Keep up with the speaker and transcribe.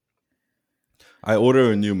I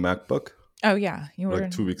ordered a new MacBook Oh yeah, you like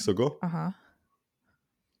ordered. 2 weeks ago, Uh-huh.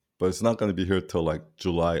 but it's not going to be here till like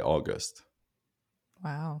July, August.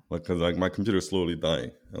 Wow. Like, cause like my computer is slowly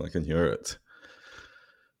dying, and I can hear it.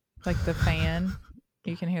 Like the fan.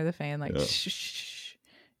 You can hear the fan like Yeah, shh.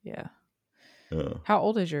 Yeah. yeah. How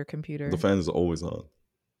old is your The computer? fan is always on.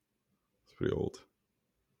 It's pretty old,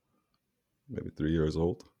 maybe 3 years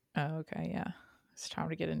old. Oh, okay, yeah. It's time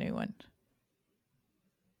to get a new one.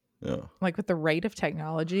 Yeah, Like with the rate of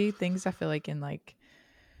technology, things I feel like in like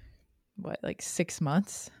what, like 6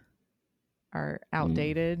 months are mm.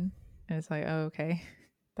 outdated. And it's like, oh, okay.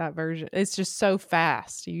 That version. It's just so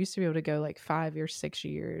fast. You used to be able to go like 5 years, 6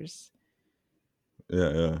 years,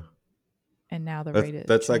 Yeah. and now the That's rate of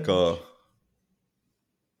that's like a change.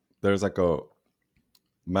 there's like a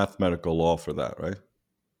mathematical law for that, right?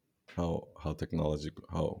 How technology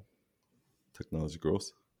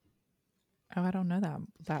grows. Oh, I don't know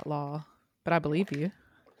that law, but I believe you.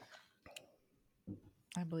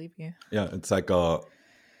 I believe you. Yeah, it's like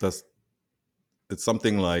that's it's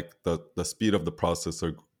something like the speed of the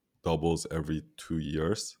processor doubles every 2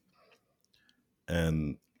 years,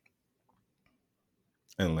 and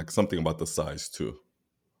like something about the size too.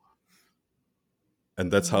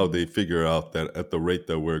 And that's how Mm. they figure out that at the rate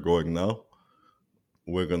that we're going now,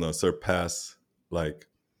 we're gonna surpass like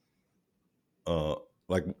uh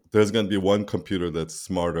like there's gonna be one computer that's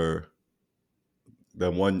smarter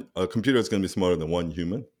than one a computer is gonna be smarter than one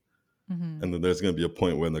human, Hmm. and then there's gonna be a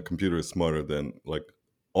point when the computer is smarter than like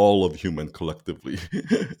all of human collectively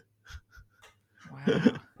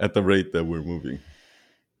Wow. at the rate that we're moving.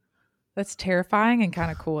 That's terrifying and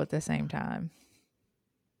kind of cool at the same time.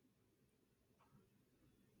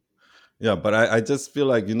 Yeah, but I just feel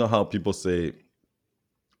like, you know how people say,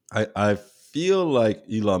 I feel like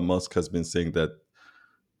Elon Musk has been saying that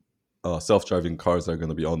self-driving cars are going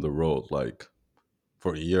to be on the road like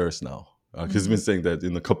for years now. He's been Hmm. saying that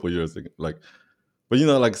in a couple of years, like, but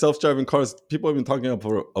like self-driving cars, people have been talking about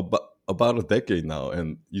for about a decade now,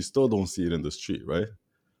 and you still don't see it in the street, right?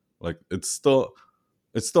 Like it's still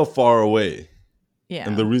far away,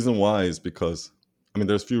 and the Yeah. reason why is because, I mean,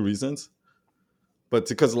 there's few reasons, but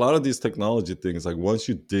because a lot of these technology things, like once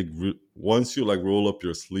you like roll up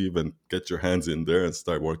your sleeve and get your hands in there and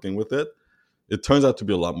start working with it, it turns out to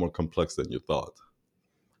be a lot more complex than you thought.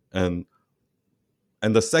 And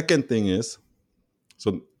the second thing is,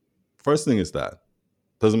 so first thing is that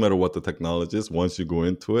doesn't matter what the technology is, once you go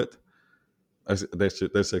into it,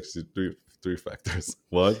 there's actually three factors.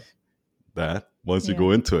 One, that once you Yeah.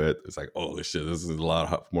 go into it, it's like, oh shit, this is a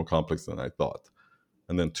lot more complex than I thought.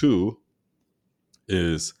 And then two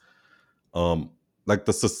is like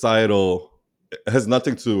the societal, it has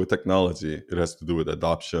nothing to do with technology, it has to do with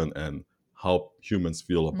adoption and how humans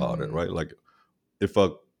feel about it, Mm. right? Like if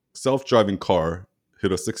a self-driving car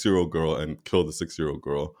hit a 6-year-old girl and killed a 6-year-old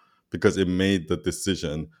girl because it made the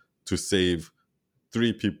decision to save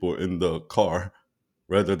three people in the car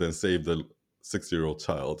rather than save the 6-year-old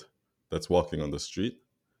child that's walking on the street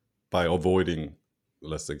by avoiding,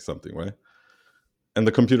 let's say, something, right? And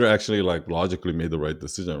the computer actually like logically made the right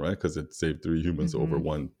decision, right? Because it saved three humans over Hmm.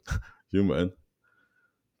 one human.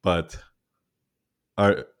 But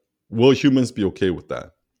are will humans be okay with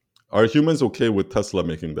that? Are humans okay with Tesla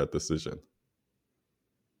making that decision?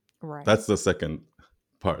 Right. That's the second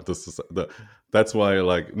part. That's why,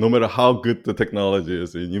 like, no matter how good the technology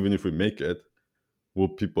is, and even if we make it, will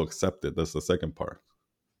people accept it? That's the second part.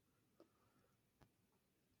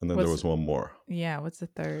 And then there What's was one more. Yeah, what's the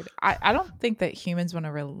third? I don't think that humans want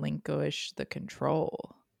to relinquish the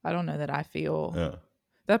control. I don't know that I feel Yeah.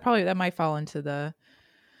 that might fall into Oh,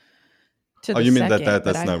 the you mean that second, but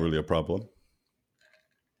that's I not really a problem?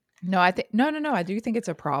 no, I think no, I do think it's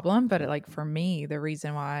a problem, but like for me, the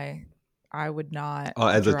reason why I would not Oh,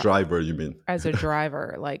 as a driver, you mean? as a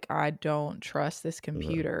driver, like I don't trust this uh,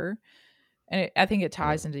 computer, and I think it uh,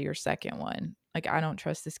 ties into your second one. Like I don't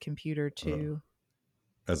trust this computer uh, to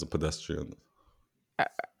as a pedestrian.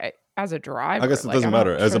 I, as a I driver. guess it Like I doesn't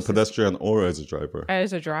matter don't as a trust this pedestrian or as a driver.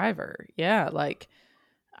 as a driver. Yeah, like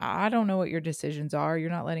I don't know what your decisions are. You're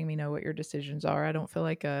not letting me know what your decisions are. I don't feel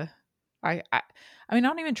like I I, I mean I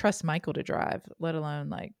don't even trust Michael to drive, let alone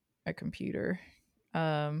like a computer.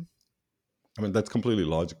 Um I mean, that's completely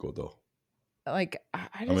logical, though. like I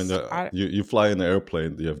I mean, just I you fly in an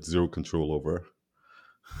airplane that you have zero control over.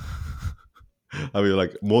 I mean,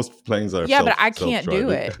 like most planes are yeah, but I self can't do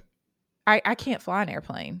driving. it. I can't fly an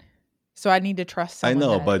airplane. So I need to trust I someone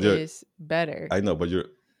know, that but is better. you're.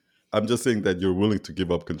 I'm just saying that you're willing to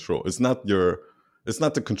give up control. It's not your. It's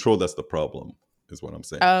not the control that's the problem, is what I'm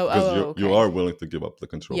saying. Because you Okay. are willing to give up the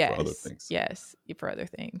control for other Yes. things. Yes. For other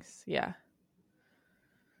things. Yeah.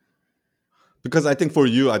 because I think for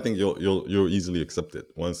you, I think you'll easily accept it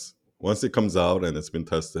once it comes out and it's been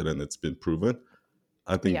tested and it's been proven.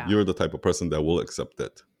 I think Yeah. you're the type of person that will accept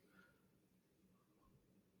it.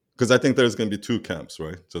 Because I think there's going to be two camps,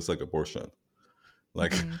 right? Just like abortion.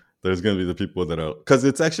 Like Mm-hmm. there's going to be the people that are, because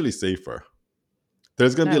it's actually safer.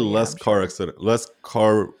 There's going to be Oh yeah, less I'm sure. less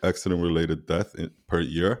car accident related death per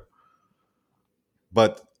year.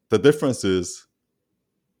 But the difference is,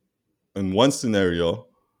 in one scenario,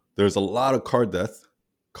 there's a lot of car death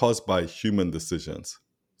caused by human decisions.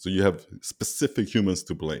 So you have specific humans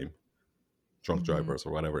to blame, drunk Mm-hmm. drivers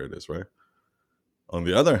or whatever it is, right? On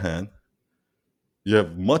the other hand, you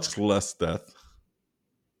have much less death,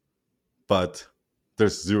 but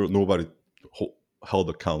there's nobody held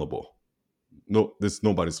accountable. No, it's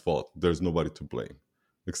nobody's fault. There's nobody to blame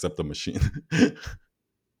except the machine.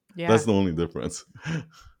 Yeah. That's the only difference.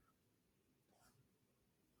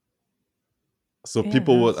 So Yeah,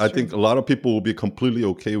 no, I it's think true. a lot of people will be completely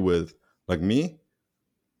okay with, like me,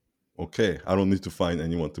 okay, I don't need to find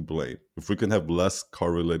anyone to blame. If we can have less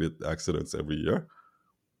car related accidents every year,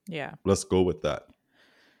 Yeah. let's go with that.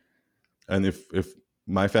 And if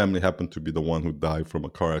my family happened to be the one who died from a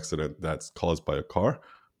car accident that's caused by a car,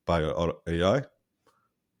 by an AI,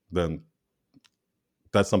 then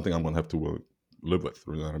that's something I'm gonna have to live with.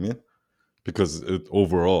 You know what I mean? Because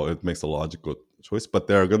overall it makes a logical choice. But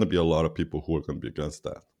there are going to be a lot of people who are going to be against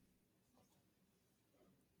that.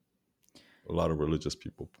 A lot of religious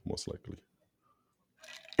people, most likely.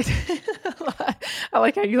 I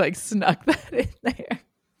like how you like snuck that in there.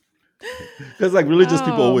 Because like religious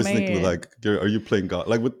people Oh always think man. like, are you playing God?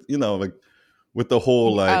 Like with like with the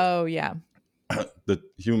whole like Oh yeah. the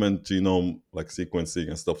human genome like sequencing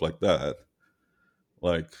and stuff like that.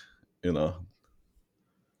 Like you know,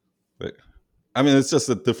 like, I mean, it's just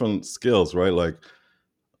a different skills, right? Like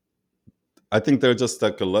I think they're just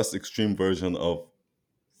like a less extreme version of,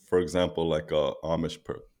 for example, like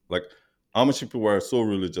like Amish people were so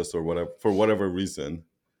religious or whatever for whatever reason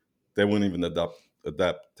they wouldn't even adapt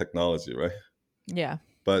technology, right? Yeah.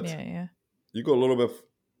 But Yeah. Yeah. you go a little bit,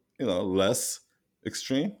 less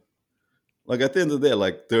extreme. Like at the end of the day,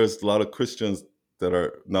 like there's a lot of Christians that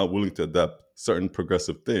are not willing to adapt certain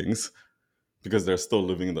progressive things because they're still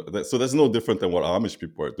living in so that's no different than what Amish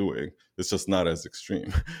people are doing. It's just not as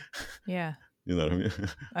extreme. Yeah. You know what I mean?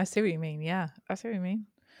 I see what you mean. Yeah. I see what you mean.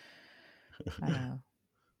 I know.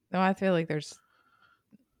 No, I feel like they're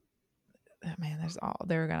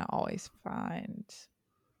gonna always find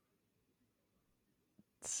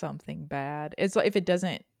something bad. It's like if it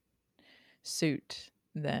doesn't suit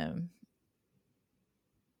them,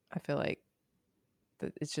 I feel like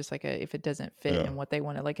it's just like if it doesn't fit Yeah. in what they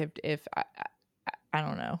want to, like if I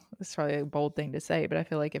don't know, it's probably a bold thing to say, but I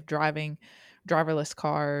feel like if driverless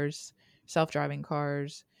cars, self-driving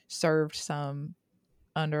cars served some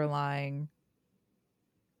underlying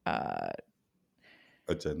uh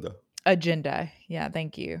Agenda. agenda, yeah,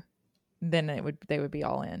 thank you, then they would be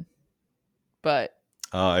all in. But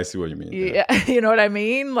Ah, I see what you mean. Yeah. yeah, you know what I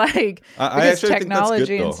mean? Like I because actually think that's good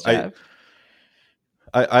technology and though. stuff.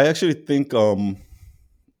 I actually think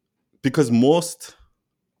because most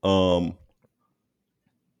um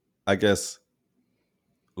I guess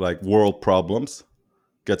like world problems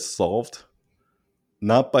get solved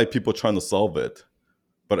not by people trying to solve it,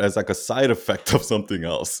 but as like a side effect of something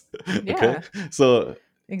else. Okay, Yeah, so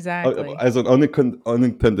exactly. as an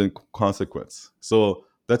unintended consequence. So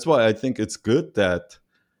that's why I think it's good that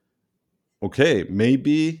okay,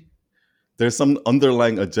 maybe there's some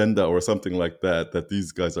underlying agenda or something like that that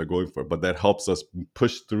these guys are going for, but that helps us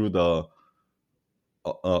push through the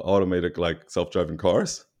automated like self-driving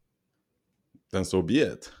cars. Then so be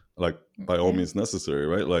it. Like by all Yeah. means necessary,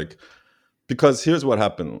 right? Like because here's what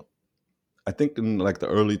happened. I think in like the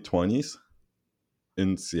early 20s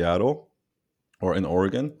in Seattle or in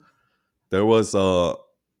Oregon, there was a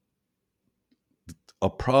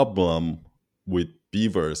problem with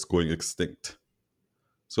beavers going extinct.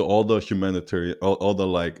 So all the humanitarian, all the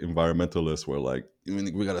like environmentalists were like,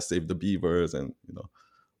 we gotta save the beavers, and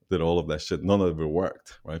did all of that shit. None of it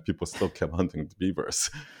worked, right? People still kept hunting the beavers.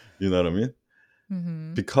 You know what I mean?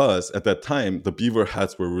 Mm-hmm. Because at that time the beaver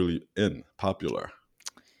hats were really popular,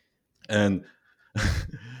 and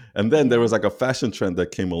and then there Yeah. was like a fashion trend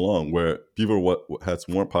that came along where beaver hats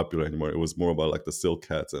weren't popular anymore. It was more about like the silk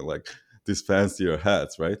hats and like these fancier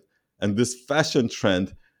hats, right? And this fashion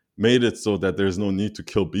trend made it so that there's no need to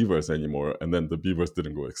kill beavers anymore, and then the beavers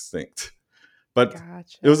didn't go extinct. But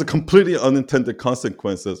it was a Gotcha. completely unintended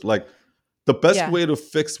consequences. Like the best Yeah. way to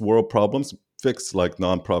fix world problems, fix like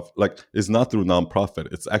nonprofit, like is not through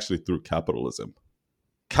nonprofit. It's actually through capitalism.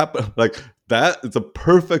 Like that is a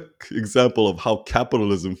perfect example of how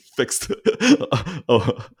capitalism fixed an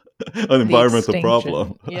The environmental extinction.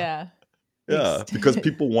 problem. Yeah. Yeah, because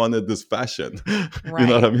people wanted this fashion. You know what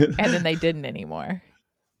Right. I mean? And then they didn't anymore.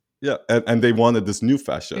 Yeah, and they wanted this new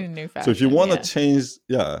fashion. New So if you fashion. want to Yeah. change,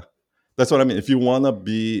 yeah, that's what I mean. If you want to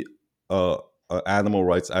be an animal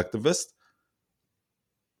rights activist,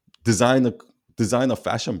 design a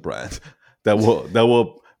fashion brand that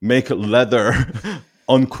will make leather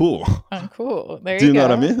uncool. Uncool. There Do you you know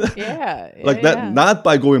what I go. mean? Yeah. Yeah. Like that, Yeah. not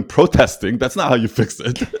by going protesting. That's not how you fix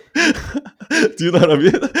it. Do you know what I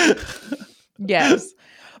mean? Yes.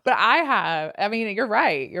 But I mean, you're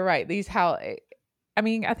right. You're right. I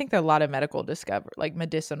mean, I think there are a lot of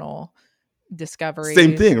medicinal discoveries.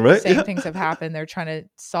 Same thing, right? Same Yeah. things have happened. They're trying to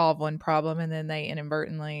solve one problem and then they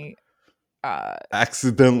inadvertently,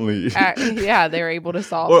 Accidentally, they're able to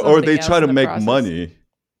solve or something they else try in to the make process. money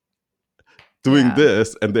doing Yeah.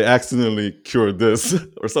 this, and they accidentally cure this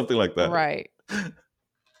or something like that. Right.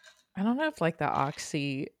 I don't know if like the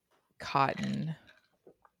Oxycontin.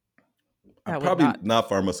 That would Probably not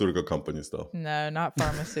pharmaceutical companies though. No, not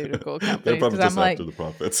pharmaceutical They're companies. probably Because just I'm after like, the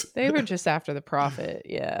profits. they were just after the profit.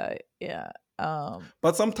 Yeah. Yeah.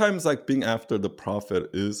 But sometimes, like, being after the profit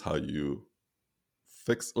is how you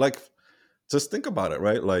fix. Like, just think about it,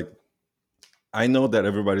 right? Like, I know that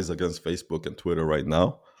everybody's against Facebook and Twitter right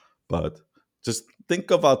now, but just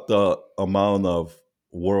think about the amount of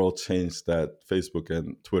world change that Facebook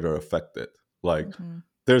and Twitter affected. Like, mhm.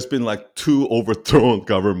 there's been like 2 overthrown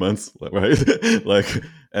governments, right? Like,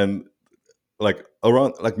 and like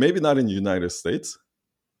around, like maybe not in the United States,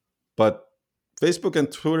 but Facebook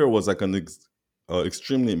and Twitter was like an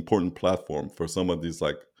extremely important platform for some of these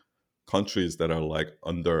like countries that are like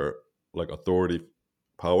under like authority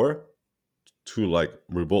power to like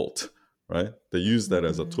revolt, right? They use that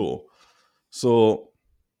as a Mhm. tool. So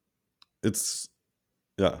it's,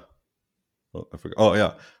 yeah. Oh, I forgot. Oh,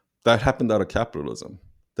 yeah. That happened out of capitalism.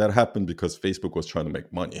 That happened because Facebook was trying to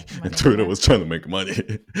make money and Twitter Yeah. was trying to make money.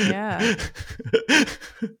 Yeah.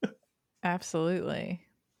 Absolutely.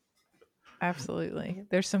 Absolutely.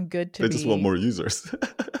 There's some good to They be. just want more users.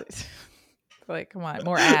 Like, come on,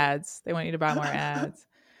 more ads. They want you to buy more ads.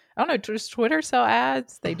 I don't know. Does Twitter sell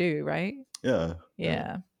ads? They do, right? Yeah.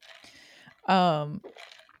 Yeah.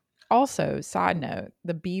 Also, side note,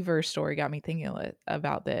 the beaver story got me thinking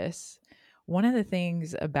about this. One of the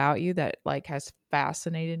things about you that like has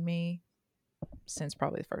fascinated me since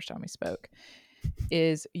probably the first time we spoke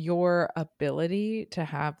is your ability to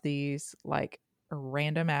have these like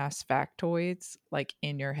random ass factoids like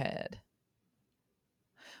in your head.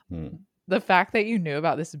 Hmm. The fact that you knew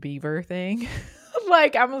about this beaver thing,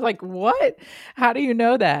 like I was like, what? How do you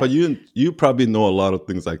know that? But you probably know a lot of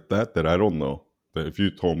things like that that I don't know. That if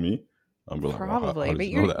you told me, I'm like, Probably, how but did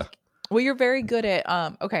you know that? you're very good at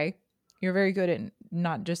okay, you're very good at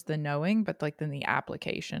not just the knowing, but like then the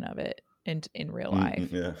application of it in real life.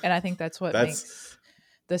 Yeah. And I think that's what makes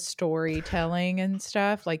the storytelling and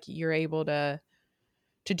stuff like you're able to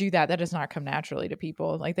do that. That does not come naturally to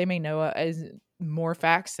people. Like they may know as more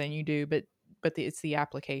facts than you do, but it's the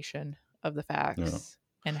application of the facts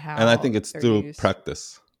and how. And I think it's they're through used.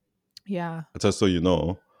 practice. Yeah. Just so you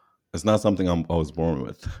know, it's not something I was born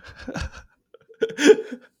with.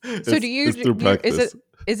 So do you? It's through practice.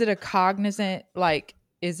 Is it a cognizant like?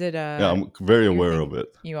 Is it a? Yeah, I'm very aware of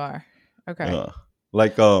it. You are. Okay. Yeah.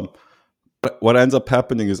 Like what ends up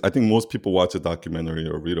happening is I think most people watch a documentary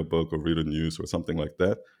or read a book or read a news or something like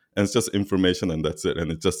that, and it's just information and that's it, and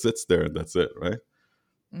it just sits there and that's it, right?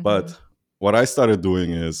 Mhm. But what I started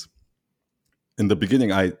doing is, in the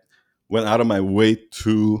beginning, I went out of my way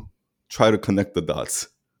to try to connect the dots.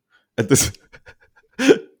 And this,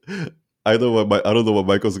 I don't know what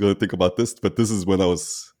Michael's going to think about this, but this is when I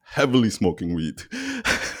was heavily smoking weed.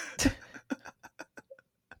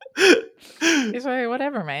 It's like,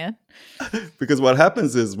 whatever, man. Because what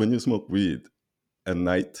happens is when you smoke weed at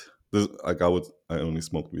night, like I only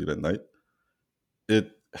smoked weed at night.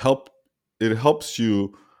 It helps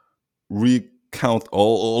you recount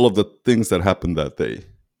all of the things that happened that day,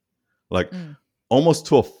 like almost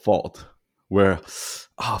to a fault. Where,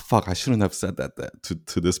 fuck, I shouldn't have said that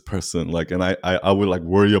to this person. Like, and I would like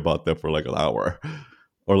worry about that for like an hour,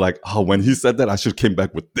 or like, when he said that, I should came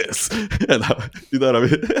back with this, and you know what I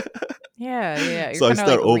mean? Yeah. You're So I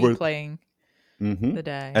start like replaying the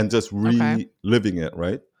day and just reliving it,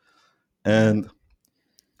 right? And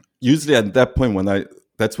usually at that point,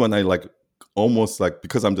 that's when I like almost like,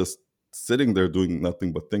 because I'm just sitting there doing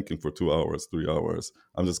nothing but thinking for 2 hours, 3 hours.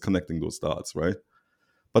 I'm just connecting those dots, right?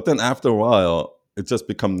 But then after a while, it just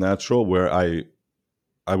become natural where I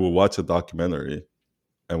will watch a documentary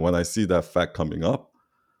And when I see that fact coming up,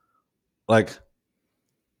 like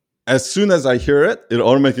as soon as I hear it, it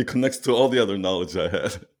automatically connects to all the other knowledge I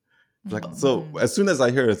had. Like, so as soon as I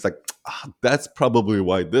hear it, it's like, that's probably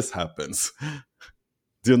why this happens.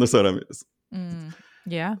 Do you understand what I mean?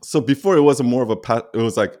 Yeah. So before it wasn't more of it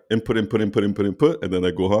was like input, and then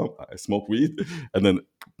I go home, I smoke weed, and then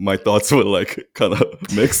my thoughts would like kind of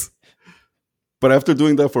mix. But after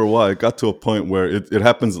doing that for a while, it got to a point where it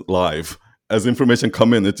happens live. As information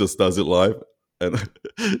come in, it just does it live. And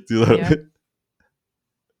do you know what I mean?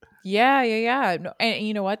 Yeah. No, and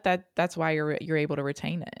you know what? That's why you're able to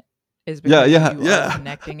retain it. Is because you are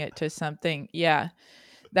connecting it to something. Yeah.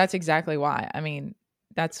 That's exactly why. I mean,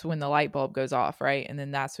 that's when the light bulb goes off, right? And then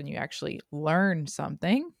that's when you actually learn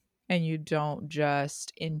something and you don't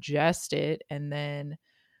just ingest it and then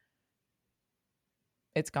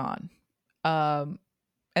it's gone. And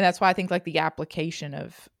that's why I think like the application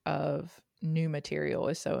of new material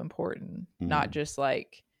is so important. Not just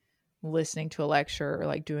like listening to a lecture or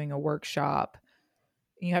like doing a workshop.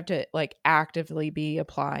 You have to like actively be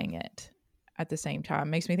applying it at the same time.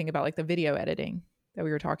 It makes me think about like the video editing that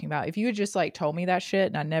we were talking about. If you had just like told me that shit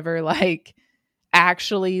and I never like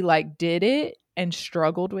actually like did it and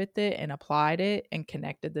struggled with it and applied it and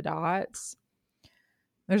connected the dots,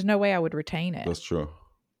 there's no way I would retain it. That's true.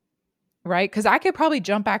 Right? Because I could probably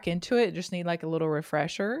jump back into it, just need like a little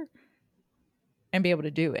refresher and be able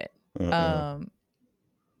to do it.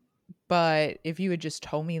 But if you had just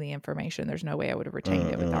told me the information, there's no way I would have retained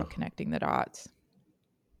it without connecting the dots.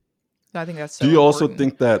 So I think that's so Do you important. also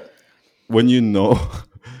think that when you know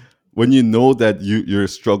that you're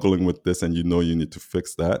struggling with this and you know you need to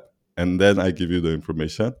fix that, and then I give you the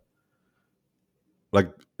information, like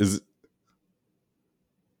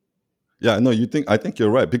I think you're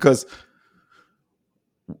right, because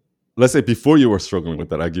let's say before you were struggling with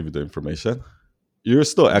that, I give you the information, you're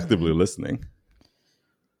still actively listening.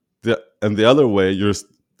 And the other way,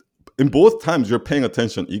 in both times you're paying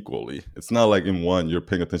attention equally. It's not like in one you're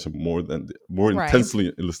paying attention more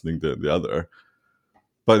intensely listening than the other.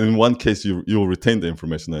 But in one case you'll retain the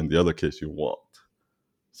information, and in the other case you won't.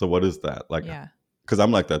 So what is that like? Because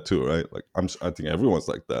I'm like that too, right? Like I think everyone's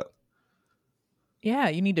like that. Yeah,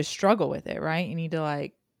 you need to struggle with it, right? You need to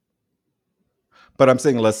like. But I'm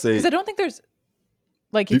saying, let's say, because I don't think there's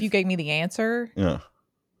like if you gave me the answer.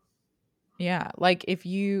 Yeah, like if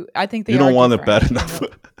I think you don't want it bad enough.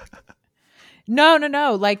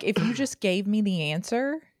 No. Like if you just gave me the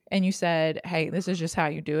answer and you said, "Hey, this is just how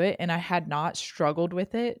you do it," and I had not struggled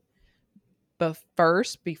with it, but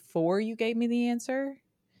before you gave me the answer,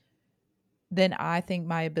 then I think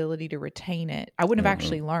my ability to retain it, I wouldn't have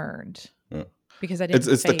actually learned because I didn't.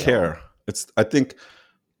 It's the care. I think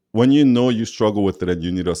when you know you struggle with it and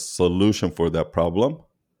you need a solution for that problem,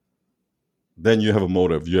 then you have a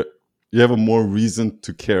motive. You have a more reason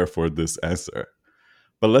to care for this answer.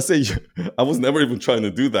 But let's say I was never even trying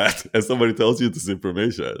to do that, and somebody tells you this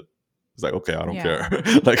information. It's like, okay, I don't care.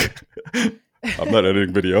 Like, I'm not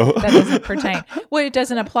editing video. That doesn't pertain. Well, it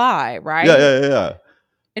doesn't apply, right? Yeah.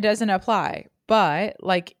 It doesn't apply. But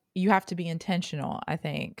like you have to be intentional, I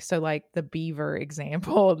think. So like the beaver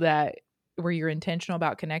example where you're intentional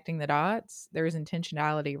about connecting the dots, there is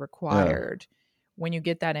intentionality required. When you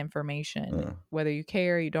get that information, whether you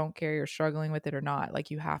care, you don't care, you're struggling with it or not,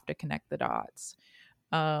 like you have to connect the dots.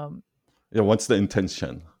 What's the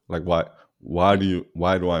intention? Like why do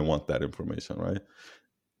I want that information, right?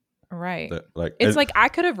 Right. It's like I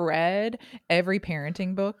could have read every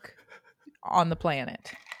parenting book on the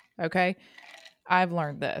planet. Okay? I've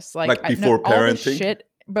learned this. Like before parenting? All this shit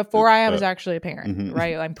before I was actually a parent,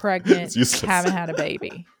 right? I'm pregnant, haven't had a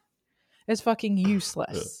baby. It's fucking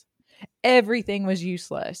useless. Everything was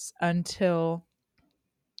useless until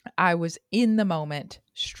I was in the moment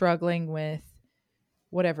struggling with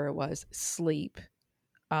whatever it was, sleep,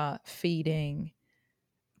 feeding,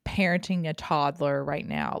 parenting a toddler right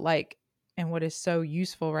now. Like, and what is so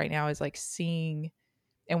useful right now is like seeing,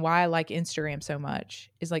 and why I like Instagram so much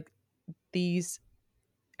is like these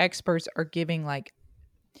experts are giving like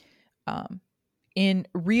in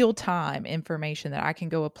real time information that I can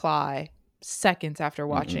go apply seconds after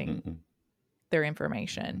watching their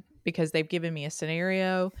information because they've given me a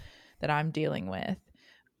scenario that I'm dealing with.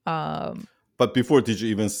 But before, did you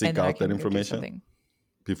even seek out that information?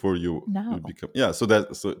 Before you become so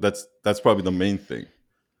that's probably the main thing,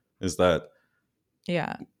 is that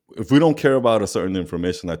if we don't care about a certain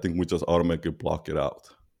information, I think we just automatically block it out.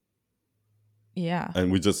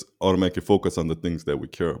 And we just automatically focus on the things that we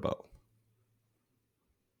care about.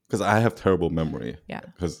 Because I have terrible memory.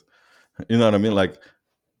 Because you know what I mean? Like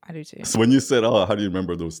I do too. So when you said, "Oh, how do you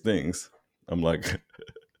remember those things?" I'm like,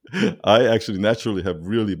 I actually naturally have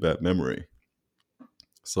really bad memory.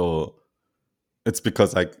 So it's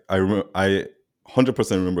because I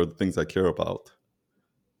 100% remember the things I care about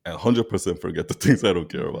and 100% forget the things I don't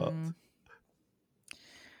care about. Mhm.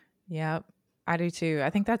 Yep, I do too. I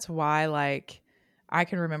think that's why, like, I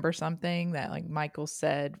can remember something that like Michael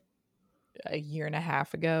said a year and a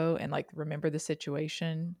half ago and like remember the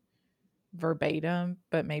situation verbatim,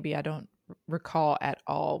 but maybe I don't recall at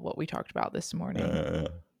all what we talked about this morning.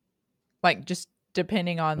 Like just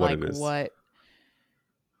depending on What like it is.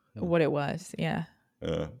 what it was. Yeah.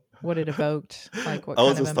 Yeah. What it evoked, like what I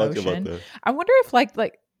was kind of just talking about emotion. that. I wonder if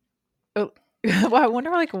well, I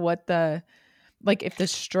wonder like what the like if the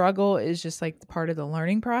struggle is just like part of the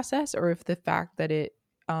learning process or if the fact that it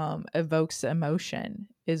evokes emotion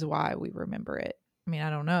is why we remember it. I mean, I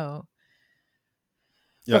don't know.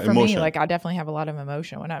 Yeah, But for me, emotion. like I definitely have a lot of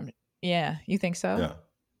emotion when I'm yeah, you think so? Yeah.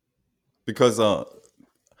 Because I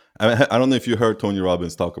don't know if you heard Tony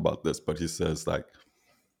Robbins talk about this, but he says like,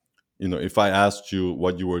 if I asked you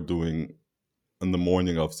what you were doing in the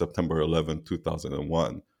morning of September 11th,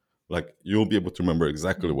 2001, like you'll be able to remember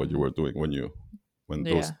exactly what you Mhm. were doing when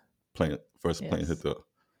those Yeah. first plane hit Yes. the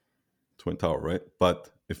Twin Tower, right? But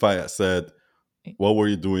if I said, what were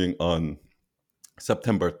you doing on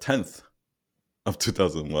September 10th of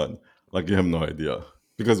 2001? Like you have no idea.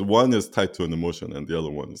 Because one is tied to an emotion and the other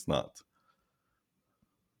one is not.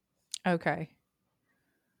 Okay.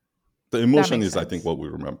 The That emotion makes is, I think, sense. what we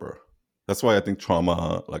remember. That's why I think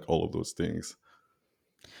trauma, like all of those things.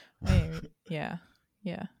 Yeah.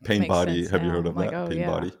 Yeah. Pain Makes body. sense Have you now. heard I'm of like, that? oh Pain yeah.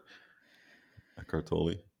 body. Eckhart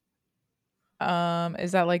Tolle.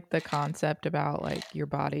 Is that like the concept about like your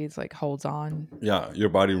body's like holds on Yeah, your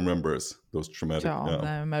body remembers those to traumatic. all Yeah,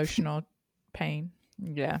 the emotional pain?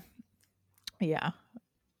 Yeah. Yeah.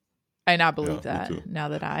 And I yeah, believe me that too. now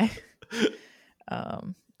that I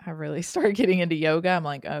really started getting into yoga. I'm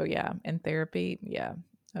like, oh yeah, and therapy. Yeah.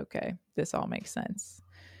 Okay. This all makes sense.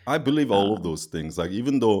 I believe all of Um, those things. Like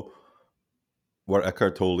even though what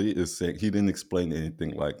Eckhart Tolle is saying, he didn't explain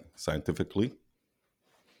anything like scientifically.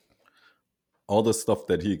 All the stuff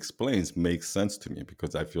that he explains makes sense to me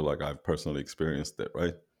because I feel like I've personally experienced it,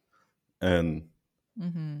 right? And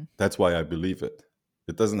mhm. that's why I believe it.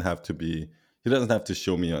 It doesn't have to be. He doesn't have to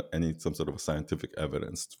show me some sort of scientific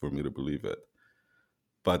evidence for me to believe it.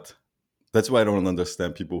 But that's why I don't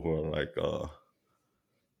understand people who are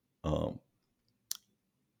um,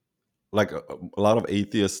 like a lot of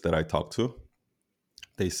atheists that I talk to.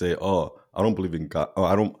 They say, "Oh, I don't believe in God. Oh,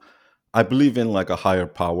 I don't. I believe in like a higher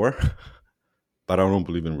power, but I don't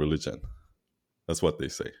believe in religion." That's what they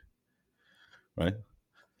say, right?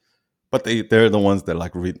 But they're the ones that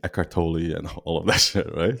like read Eckhart Tolle and all of that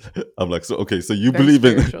shit, right? I'm like, so okay, so you Very believe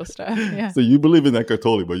in, spiritual stuff. Yeah. so you believe in Eckhart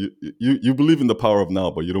Tolle, but you believe in the power of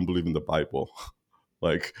now, but you don't believe in the Bible,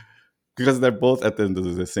 like because they're both at the end of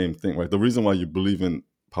the same thing, right? The reason why you believe in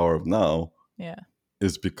power of now Yeah.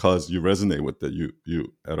 is because you resonate with it.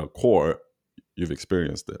 You at a core, you've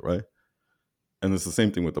experienced it, right? And it's the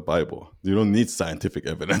same thing with the Bible. You don't need scientific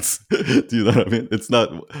evidence. Do you know what I mean? It's not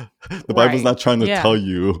the Bible's Right. not trying to tell Yeah.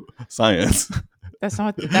 you science. That's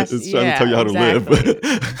not that's It's trying to tell yeah, you how to live. exactly.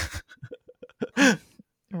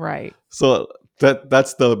 Right. So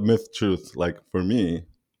that's the myth truth. Like for me,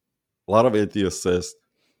 a lot of atheists says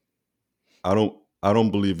I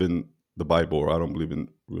don't believe in the Bible or I don't believe in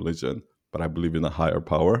religion, but I believe in a higher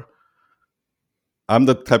power. I'm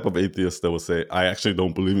the type of atheist that will say I actually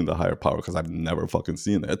don't believe in the higher power because I've never fucking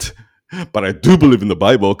seen it, but I do believe in the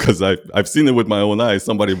Bible because I've seen it with my own eyes.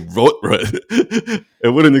 Somebody wrote it. It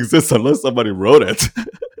wouldn't exist unless somebody wrote it.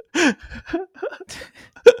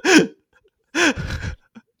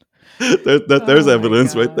 There's Oh my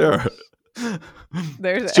evidence right there. gosh.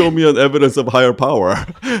 There's Show me an evidence of higher power.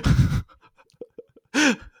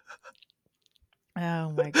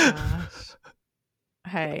 oh my gosh.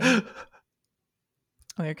 Hey,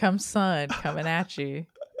 here comes sun coming at you.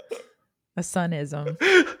 A sunism.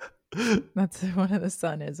 That's one of the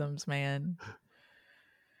sunisms, man.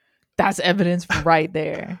 That's evidence right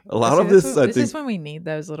there. A lot See, of this, I this think, is when we need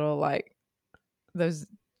those little like those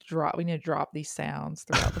drop. We need to drop these sounds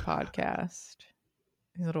throughout the podcast.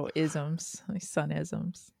 These little isms, these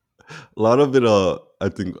sunisms. a lot of it, I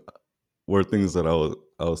think, were things that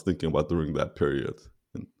I was thinking about during that period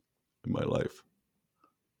in my life.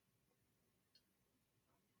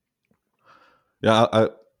 Yeah,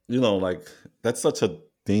 like that's such a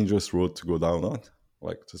dangerous road to go down on,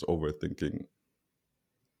 like just overthinking,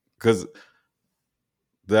 because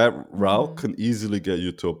that route Mm-hmm. can easily get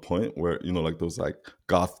you to a point where like those like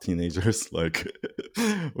goth teenagers, like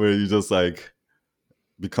where you just like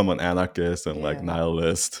become an anarchist and like Yeah.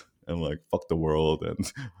 nihilist and like fuck the world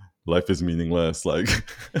and life is meaningless. Like,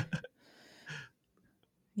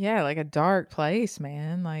 Yeah, like a dark place,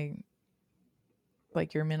 man.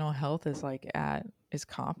 Like your mental health is is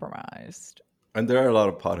compromised. and there are a lot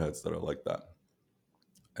of potheads that are like that.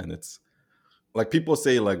 And it's like people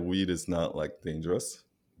say like weed is not like dangerous,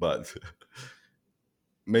 but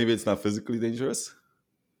maybe it's not physically dangerous,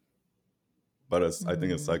 but I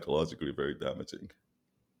think it's Mhm. psychologically very damaging.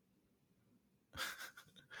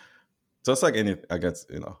 Just like any, I guess,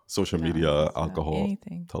 social No, I media, guess so. alcohol,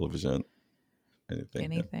 television, anything. Yeah.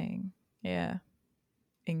 Anything. Yeah.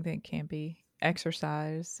 Anything can be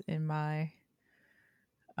exercise in my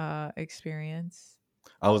experience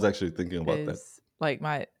I was actually thinking about that. is like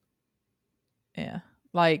my yeah.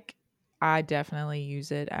 Like I definitely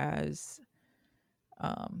use it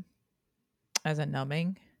um as a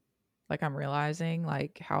numbing. Like I'm realizing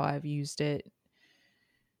like how I've used it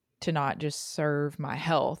to not just serve my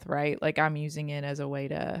health, right? Like I'm using it as a way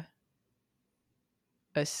to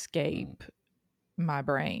Mm. escape my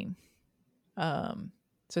brain. Um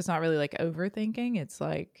so it's not really like overthinking, it's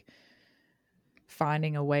like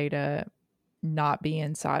finding a way to not be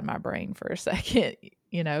inside my brain for a second,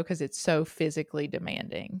 because it's so physically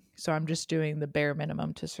demanding. So I'm just doing the bare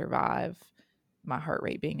minimum to survive, my heart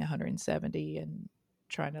rate being 170 and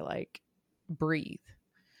trying to like breathe.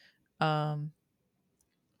 Um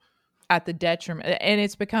at the detriment, and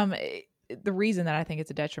it's become the reason that I think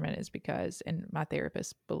it's a detriment is because, and my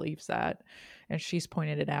therapist believes that, and she's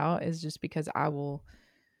pointed it out, is just because I will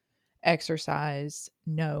exercise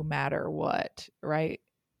no matter what, right?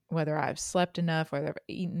 Whether I've slept enough, whether I've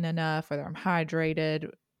eaten enough, whether I'm hydrated,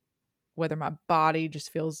 whether my body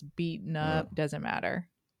just feels beaten Yeah. up, doesn't matter.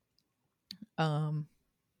 Um,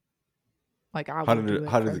 like I How will did it do it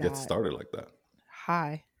how for did it get that started like that?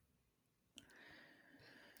 high.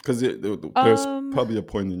 Because there's Um, probably a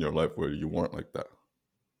point in your life where you weren't like that.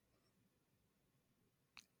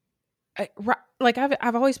 like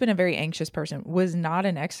I've always been a very anxious person. Was not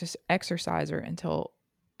an exerciser until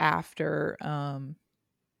after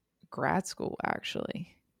grad school,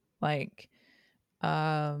 actually. Like,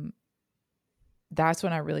 um, that's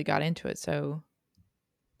when I really got into it. So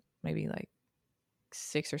maybe like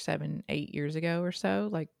 6 or 7, 8 years ago or so.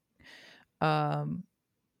 Like, um,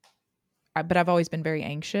 but I've always been very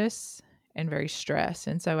anxious and very stressed,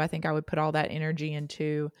 and so I think I would put all that energy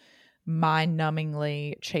into mind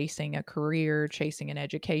numbingly chasing a career, chasing an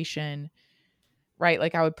education, right?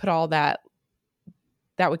 Like I would put all that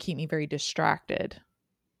would keep me very distracted.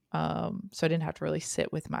 So I didn't have to really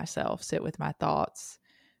sit with myself, sit with my thoughts,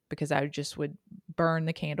 because I just would burn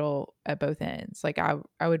the candle at both ends. Like I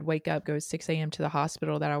would wake up, go 6 a.m. to the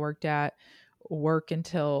hospital that I worked at, work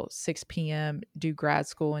until 6 p.m., do grad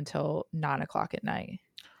school until 9 o'clock at night.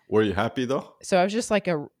 Were you happy though? So I was just like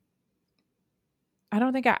I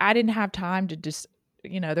don't think I didn't have time to just,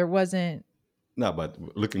 there wasn't, No, but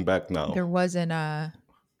looking back now, there wasn't a,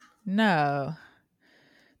 no,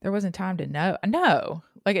 there wasn't time to know. No,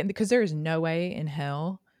 like, because there is no way in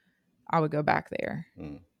hell I would go back there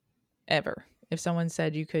mm. ever. If someone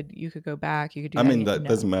said you could go back, you could do I that mean again. that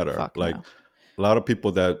doesn't No, matter. fuck Like no. a lot of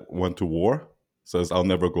people that went to war says I'll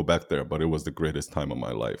never go back there, but it was the greatest time of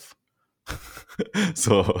my life.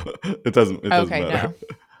 So it doesn't Okay, matter.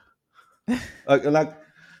 no, Like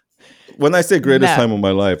when I say greatest no, time of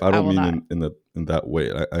my life, I I don't will mean not. in that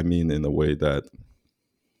way. I mean in a way that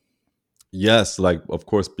yes, like of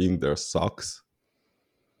course being there sucks,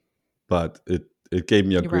 but it gave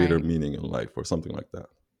me a You're greater right. meaning in life or something like that.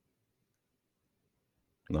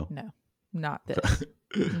 No. No, not this.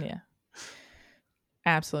 Okay. Yeah,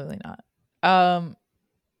 absolutely not. Um,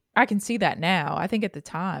 I can see that now. I think at the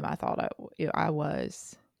time I thought I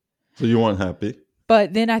was, So you weren't happy.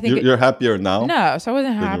 but then I think You're happier now no. So I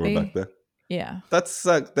wasn't than you were back happy. then. Yeah, That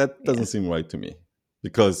yeah. doesn't seem right to me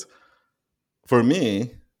because for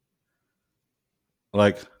me,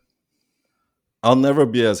 like I'll never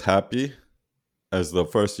be as happy as the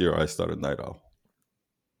first year I started Night Owl.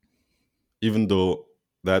 Even though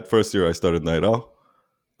that first year I started Night Owl,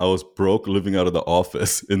 I was broke, living out of the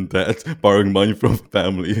office in debt, borrowing money from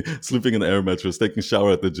family, sleeping in the air mattress, taking a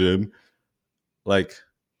shower at the gym. Like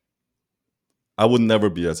I would never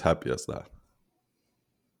be as happy as that.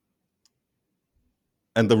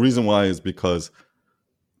 And the reason why is because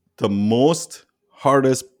the most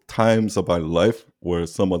hardest times of my life were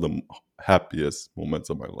some of the happiest moments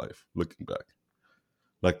of my life, looking back.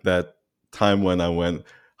 Like that time when I went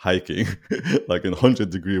hiking, like in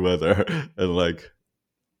 100-degree weather, and like,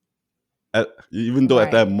 even though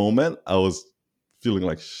at that Right. moment I was feeling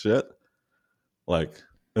like shit, like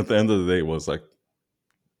at the end of the day, it was like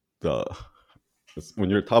the when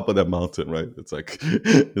you're top of that mountain, right? It's like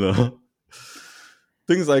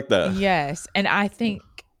things like that. Yes, and I think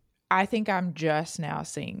I'm just now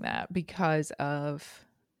seeing that because of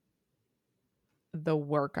the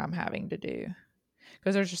work I'm having to do.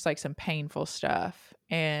 Because there's just like some painful stuff,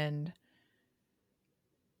 and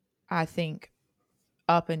I think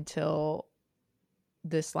up until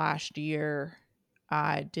this last year,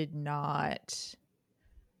 I did not.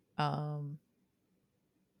 Um,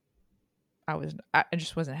 I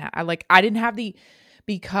just wasn't. I didn't have the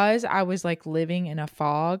because I was like living in a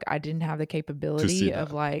fog. I didn't have the To see capability of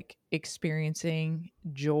that. like experiencing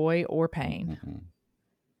joy or pain. Mm-hmm.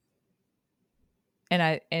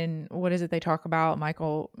 And what is it they talk about?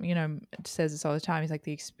 Michael, says this all the time. He's like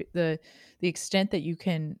the extent that you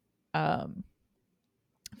can um,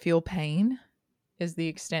 feel pain is the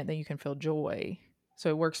extent that you can feel joy. So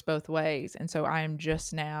it works both ways. And so I am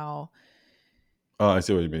just now Oh, I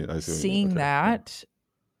see what you mean. I see what you mean. seeing Okay. Yeah. that.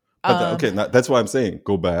 But Um, okay, that's why I'm saying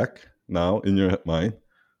go back now in your mind.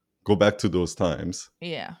 Go back to those times.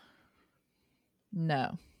 yeah,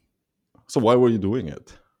 no, So why were you doing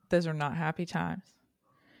it? those are not happy times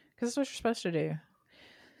because that's what you're supposed to do.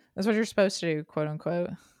 That's what you're supposed to do, quote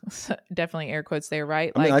unquote. Definitely air quotes there,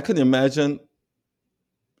 right? I mean, I Like, can imagine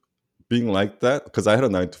being like that because I had a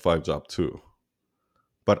 9 to 5 job too,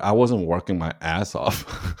 but I wasn't working my ass off.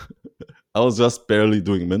 I was just barely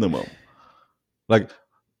doing minimum. Like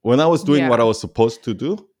when I was doing what I yeah, was supposed to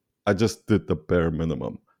do, I just did the bare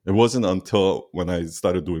minimum. It wasn't until when I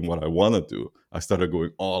started doing what I want to do, I started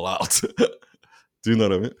going all out. Do you know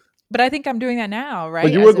what I mean? but I think I'm doing that now, But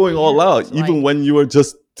right? you were As a going all parent, out even like when you were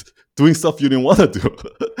just doing stuff you didn't want to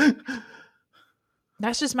do.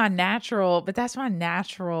 that's just my natural. But that's my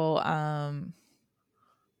natural.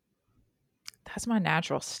 That's my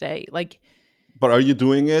natural state. Like, But are you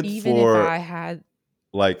doing it even if for I had,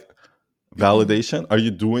 like validation? Are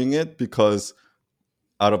you doing it because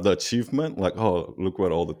out of the achievement, like, oh, look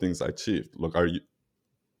what all the things I achieved. Look, are you?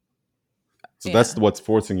 So that's yeah, what's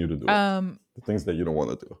forcing you to do it. um, The things that you don't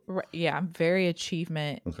want to do. yeah, I'm very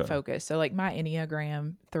achievement Okay. focused. So like my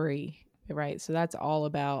Enneagram 3, right? So that's all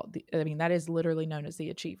about that is literally known as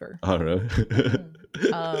the achiever. All right.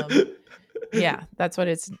 um, yeah, that's what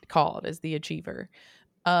it's called, is the achiever.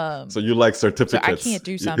 So Um, you like so I certificates. can't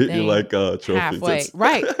do You something like trophies. halfway,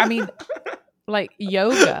 right? I mean, like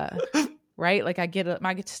yoga, right? Like I get to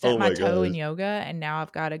step Oh my my toe gosh. in yoga, and now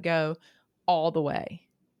I've got to go all the way.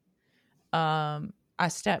 I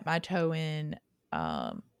stepped my toe in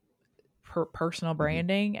um personal Mhm.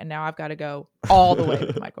 branding, and now I've got to go all the way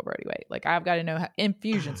with Michael Brody Way. Like I've got to know how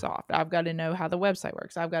Infusionsoft. I've got to know how the website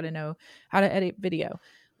works. I've got to know how to edit video.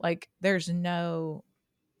 Like there's no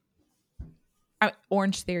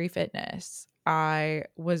Orange Theory Fitness. I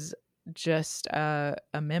was just a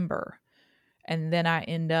member, and then I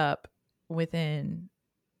end up within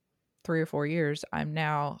 3 or 4 years. I'm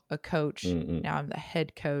now a coach. Mm-mm. Now I'm the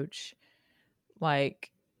head coach.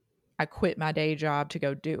 Like I quit my day job to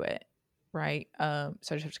go do it. Right. So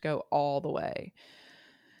I just have to go all the way.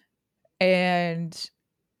 And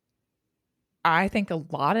I think a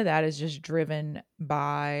lot of that is just driven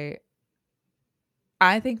by,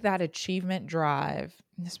 I think that achievement drive,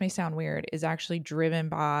 this may sound weird, is actually driven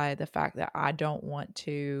by the fact that I did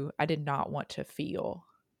not want to feel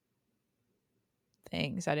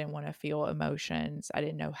things. I didn't want to feel emotions. I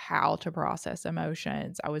didn't know how to process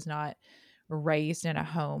emotions. I was not raised in a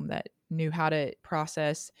home that knew how to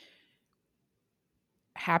process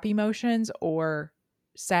happy emotions or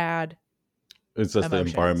sad It's just the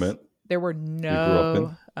emotions. environment There were you grew up in.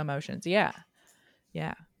 no emotions. Yeah.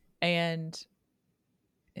 Yeah. And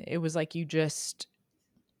it was like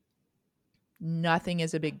nothing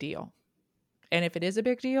is a big deal. And if it is a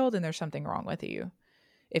big deal, then there's something wrong with you.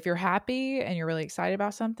 If you're happy and you're really excited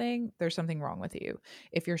about something, there's something wrong with you.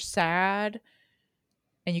 If you're sad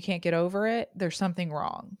and you can't get over it, there's something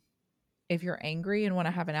wrong. If you're angry and want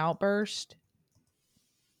to have an outburst,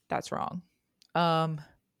 that's wrong.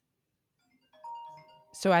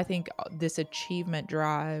 So I think this achievement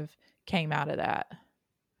drive came out of that.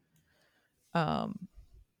 Um,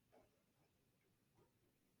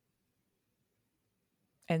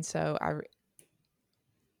 and so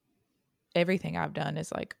everything I've done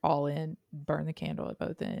is like all in, burn the candle at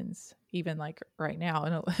both ends. Even like right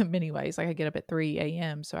now, in many ways, like I get up at 3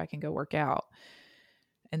 a.m. so I can go work out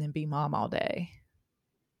and then be mom all day.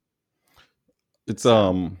 It's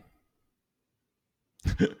So,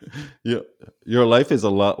 your your life is a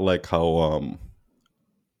lot like how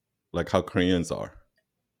Koreans are.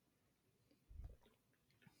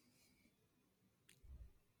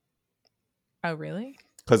 oh really?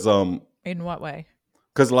 Because In what way?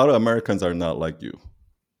 because a lot of Americans are not like you.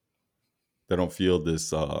 They don't feel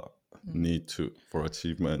this Mm. need to for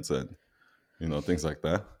achievements and things like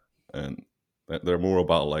that, and they're more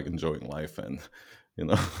about like enjoying life and you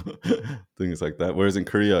know things like that. Whereas in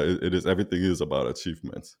Korea, it is everything is about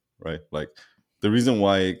achievements, right? Like the reason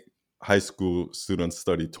why high school students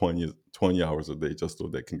study 20 hours a day just so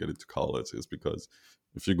they can get into college is because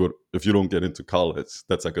if you don't get into college,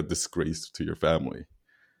 that's like a disgrace to your family.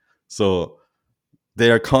 So they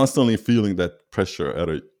are constantly feeling that pressure at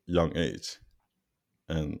a young age,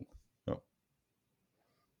 and you know,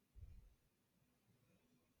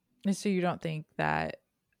 And so you don't think that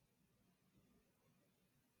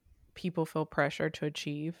people feel pressure to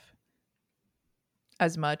achieve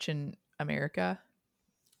as much in America?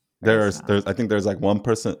 Or it's not? there's I think there's like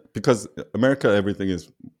 1%, because America, everything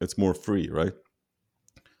is, it's more free, right?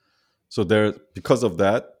 So there, because of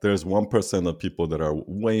that, there's 1% of people that are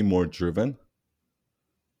way more driven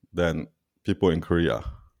than people in Korea.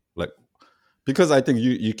 Like, because I think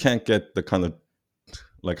you can't get the kind of,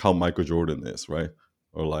 like how Michael Jordan is, right?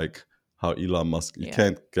 Or like how Elon Musk, you Yeah.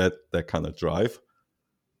 can't get that kind of drive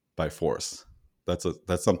by force. That's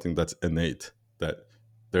something that's innate, that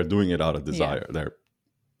they're doing it out of Yeah. desire,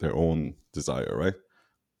 their own desire, right?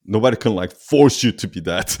 Nobody can like force you to be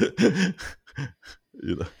that.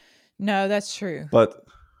 you know. No, that's true. But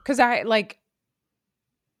Because I like,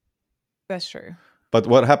 that's true. but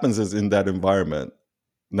what happens is, in that environment,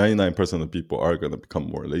 99% of people are going to become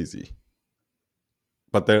more lazy.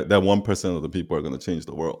 But that 1% of the people are going to change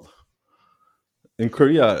the world. In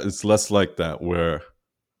Korea, it's less like that, where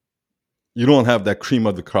you don't have that cream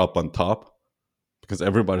of the crop on top, because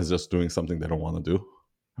everybody's just doing something they don't want to do.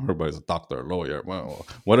 Everybody's a doctor, lawyer, well,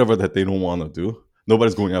 whatever that they don't want to do.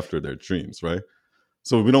 Nobody's going after their dreams, right?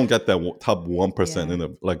 So we don't get that top 1% Yeah. in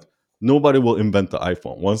the, like, nobody will invent the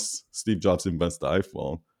iPhone. Once Steve Jobs invents the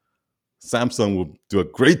iPhone, Samsung will do a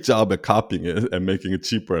great job at copying it and making it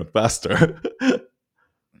cheaper and faster.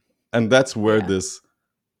 And that's where Yeah.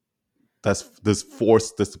 this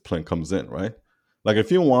forced discipline comes in, right? Like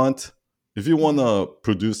if you want to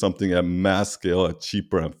produce something at mass scale and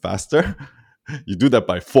cheaper and faster, you do that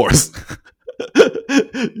by force.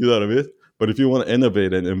 You know what I mean? But if you want to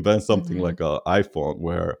innovate and invent something Mm-hmm. like an iPhone,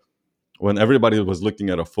 where when everybody was looking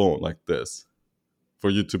at a phone like this, for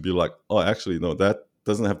you to be like, oh, actually, no, that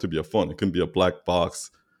doesn't have to be a phone. It can be a black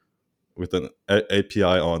box with an API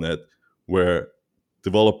on it, where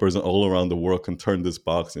developers all around the world can turn this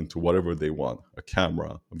box into whatever they want, a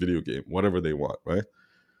camera, a video game, whatever they want, right?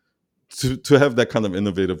 To have that kind of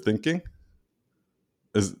innovative thinking,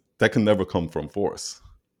 is that can never come from force.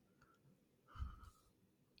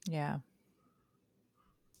 Yeah.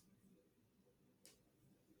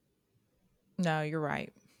 No, you're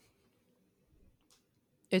right.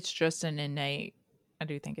 It's just an innate, I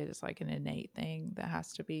do think it is like an innate thing that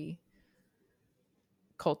has to be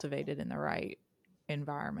cultivated in the right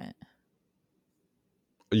environment.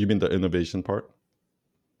 You mean the innovation part?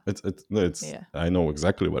 It's Yeah. I know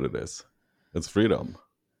exactly what it is. It's freedom.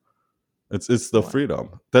 It's the What?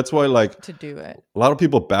 freedom. That's why, like, To do it. a lot of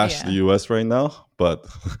people bash the Yeah. US right now, but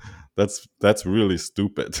that's really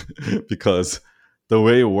stupid. Because the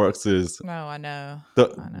way it works is, No, I know.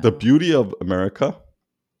 I the know. beauty of America,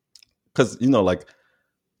 because like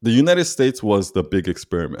the United States was the big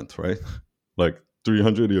experiment, right? Like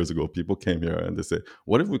 300 years ago, people came here and they said,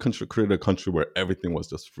 what if we create a country where everything was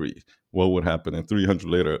just free? What would happen? And 300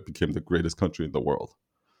 later, it became the greatest country in the world.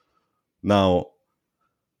 Now,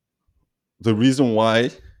 the reason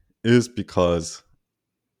why is because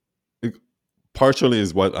it partially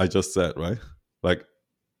is what I just said, right? Like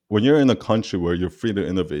when you're in a country where you're free to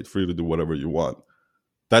innovate, free to do whatever you want,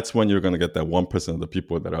 that's when you're going to get that 1% of the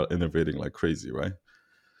people that are innovating like crazy, right?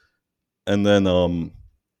 And then,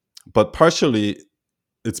 but partially,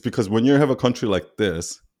 it's because when you have a country like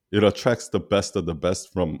this, it attracts the best of the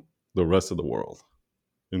best from the rest of the world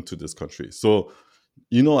into this country. So,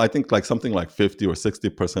 I think like something like 50 or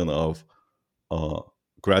 60% of uh,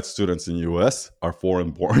 grad students in US are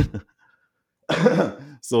foreign born.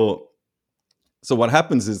 so so what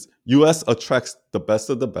happens is US attracts the best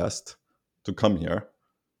of the best to come here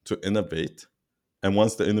to innovate, and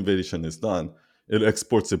once the innovation is done, it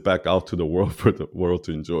exports it back out to the world for the world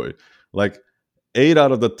to enjoy. Like 8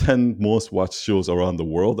 out of the 10 most watched shows around the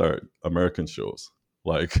world are American shows,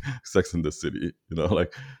 like Sex and the City,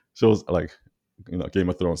 like shows like Game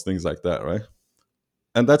of Thrones, things like that, right?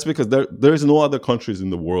 And that's because there's no other countries in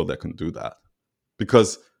the world that can do that,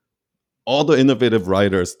 because all the innovative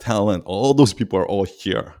writers, talent, all those people are all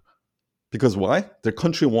here. Because why? Their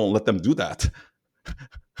country won't let them do that.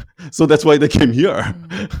 So that's why they came here.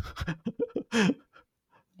 Mm.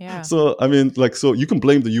 Yeah. So I mean, like, so you can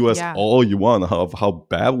blame the U.S. Yeah. all you want of how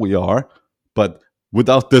bad we are, but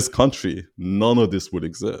without this country, none of this would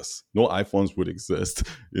exist. No iPhones would exist.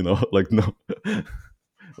 You know, like no,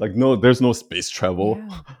 like no, there's no space travel.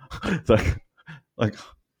 Yeah. like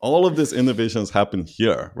all of these innovations happen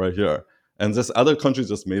here, right here, and this other countries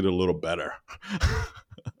just made it a little better.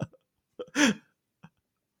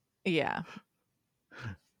 Yeah.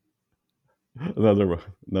 another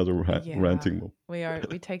Yeah. ranting move.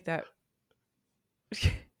 We take that.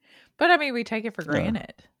 But I mean, we take it for Yeah.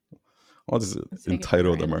 granted. All these Let's take it for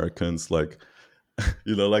entitled granted. Americans, like,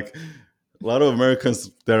 you know, like a lot of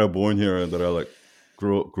Americans that are born here and that are like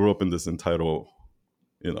grew up in this entitled,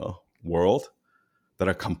 you know, world, that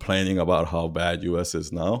are complaining about how bad US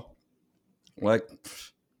is now. Like,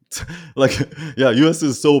 like, yeah, US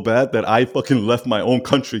is so bad that I fucking left my own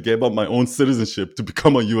country, gave up my own citizenship to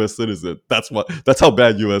become a US citizen. That's how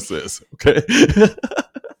bad US is. Okay.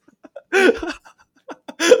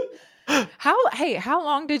 How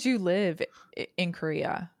long did you live in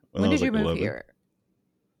Korea? When When I was did you like move 11. here?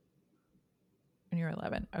 When you were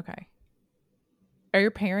 11. Okay. Are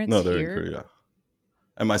your parents No, they're here? in Korea.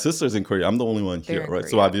 And my sister's in Korea. I'm the only one They're here, in right?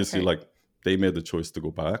 So Korea. obviously, Okay. like, they made the choice to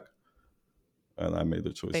go back, and I made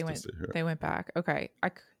the choice They to went stay here. they went back. Okay.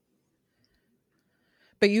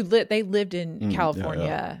 But they lived in Yeah,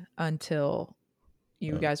 California until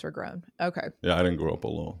you yeah. guys were grown. Okay. Yeah, I didn't grow up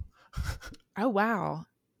alone. Oh wow.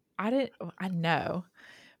 I know.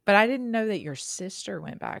 But I didn't know that your sister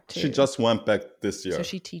went back too. She just went back this year So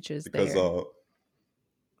she teaches because there.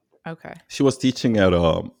 Okay. she was teaching at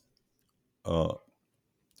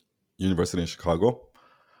university in Chicago,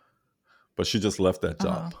 but she just left that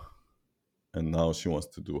job, and now she wants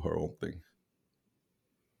to do her own thing.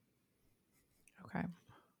 Okay.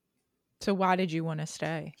 So why did you want to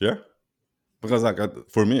stay? Yeah, because like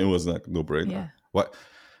for me, it was like no brainer. Yeah. What?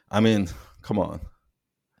 I mean, come on.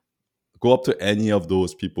 Go up to any of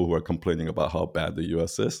those people who are complaining about how bad the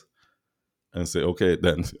US is and say, okay,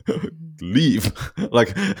 then leave.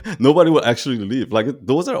 Like, nobody will actually leave. Like,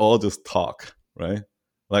 those are all just talk, right?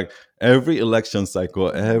 Like, every election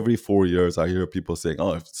cycle, every 4 years, I hear people saying,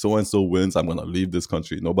 oh, if so and so wins, I'm going to leave this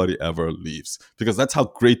country. Nobody ever leaves because that's how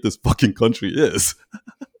great this fucking country is.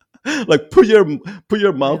 Like, put your mouth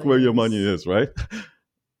Really where your is. money is, right?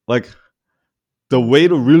 Like, the way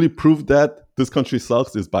to really prove that this country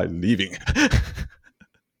sucks is by leaving.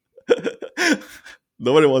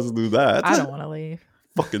 Nobody wants to do that. I don't want to leave.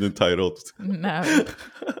 Fucking entitled. No.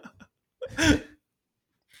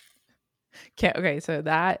 Okay, so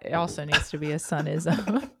that also needs to be a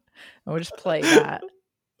sonism. We'll just play that.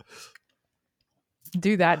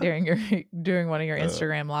 Do that during one of your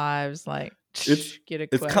Instagram lives, like get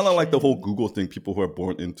a it's kind of like the whole Google thing. People who are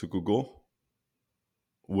born into Google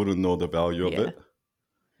wouldn't know the value of it.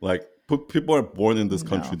 Like, people are born in this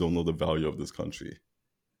country don't know the value of this country.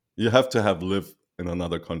 You have to have lived in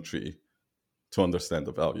another country to understand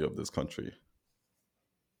the value of this country.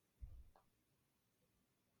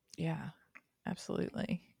 Yeah,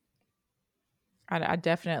 absolutely. I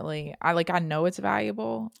definitely I know it's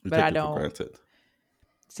valuable, but I don't. For granted.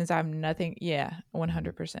 Since I'm nothing,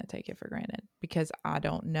 100% take it for granted because I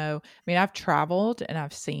don't know. I mean, I've traveled and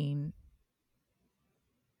I've seen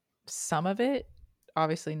some of it,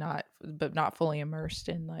 obviously not fully immersed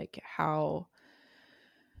in like how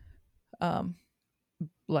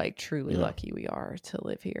like truly lucky we are to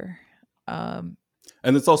live here. And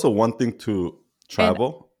it's also one thing to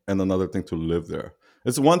travel and another thing to live there.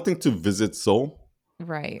 It's one thing to visit Seoul.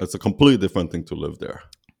 Right. It's a completely different thing to live there.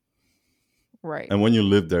 Right. And when you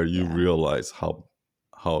live there, you realize how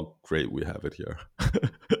great we have it here.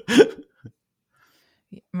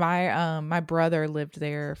 My brother lived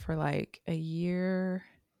there for like a year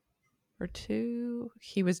or two.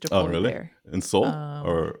 He was deployed there. In Seoul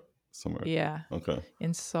or somewhere? Yeah. Okay.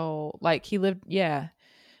 In Seoul. Like he lived, and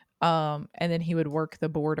then he would work the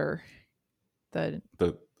border.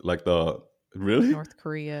 Really? North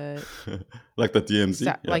Korea. Like the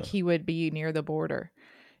DMZ? Like he would be near the border.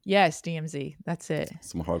 Yes, DMZ. That's it.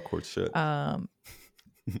 Some hardcore shit.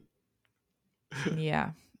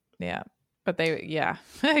 Yeah. But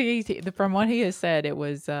from what he has said, it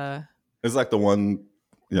was it's like the one,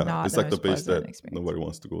 it's like the base that experience. Nobody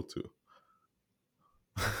wants to go to.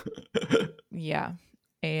 Yeah.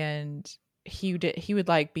 And he would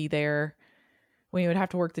like be there when he would have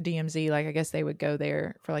to work the DMZ. Like, I guess they would go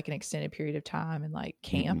there for like an extended period of time and like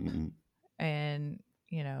camp. And,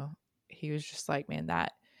 he was just like, man,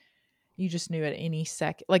 that you just knew at any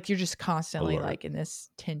second, like you're just constantly like in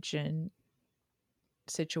this tension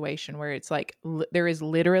situation where it's like there is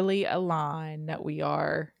literally a line that we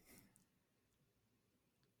are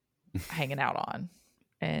hanging out on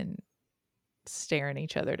and staring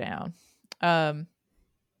each other down.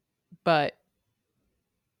 But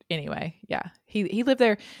anyway, yeah, he lived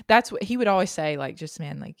there. That's what he would always say, like, just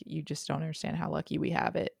man, like, you just don't understand how lucky we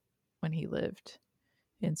have it, when he lived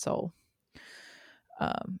in Seoul.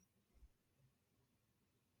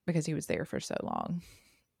 Because he was there for so long.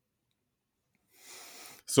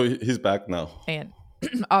 So he's back now. And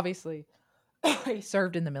obviously he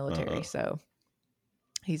served in the military, so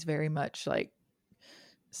he's very much like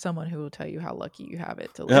someone who will tell you how lucky you have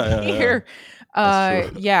it to live here.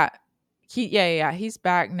 Yeah. He's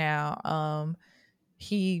back now.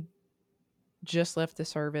 He just left the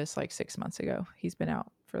service like 6 months ago. He's been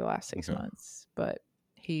out for the last 6 months, but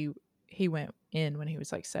he went in when he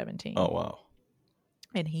was like 17. Oh wow.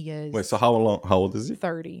 And he is Wait, so how old is he?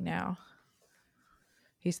 30 now.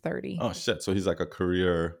 He's 30. Oh shit, so he's like a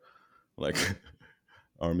career like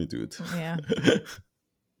army dude. Yeah.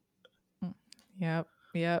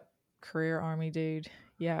 Yep. Career army dude.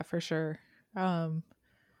 Yeah, for sure. Yeah.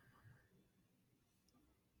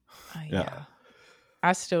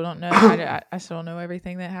 I still don't know. I still don't know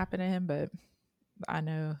everything that happened to him, but I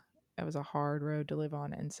know it was a hard road to live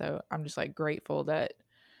on. And so I'm just like grateful that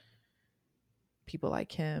people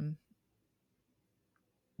like him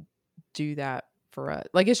do that for us.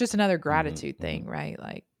 Like, it's just another gratitude thing, right?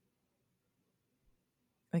 Like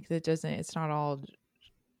it's not all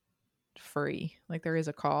free. Like, there is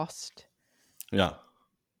a cost. Yeah.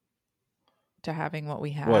 To having what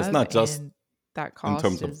we have. Well, it's not just that cost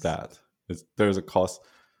in terms of that. There's a cost.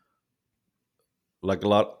 Like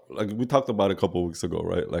we talked about a couple of weeks ago,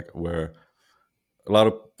 right? Like, where a lot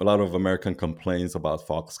of American complains about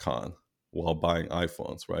Foxconn while buying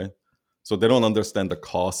iPhones, right? So they don't understand the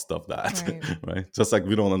cost of that, right? Just like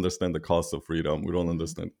we don't understand the cost of freedom. We don't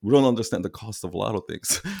understand the cost of a lot of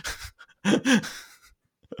things.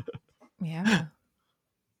 Yeah.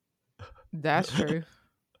 That's true.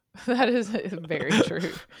 That is very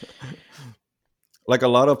true. Like, a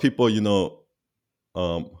lot of people, a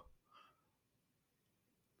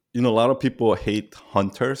lot of people hate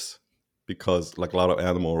hunters because, like, a lot of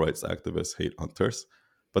animal rights activists hate hunters,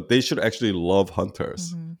 but they should actually love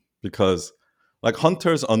hunters because, like,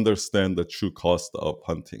 hunters understand the true cost of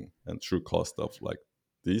hunting and true cost of like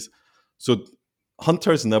these. So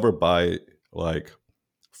hunters never buy like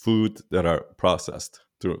food that are processed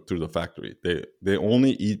through the factory. They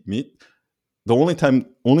only eat meat. The only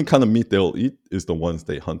kind of meat they'll eat is the ones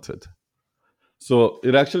they hunted. So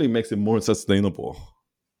it actually makes it more sustainable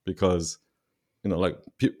because, like,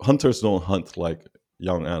 hunters don't hunt like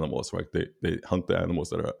young animals, right? They hunt the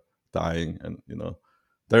animals that are dying, and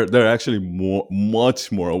they're actually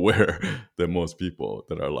much more aware than most people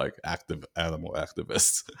that are like active animal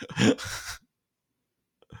activists.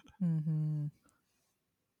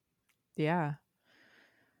 Yeah.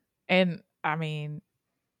 And I mean,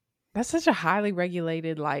 that's such a highly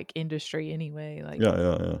regulated like industry anyway. Like,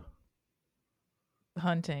 yeah.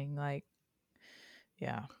 Hunting, like,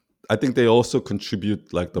 yeah. I think they also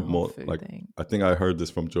contribute like the most. Food Like, thing. I think I heard this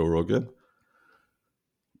from Joe Rogan,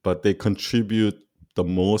 but they contribute the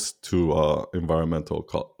most to environmental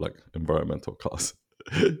costs.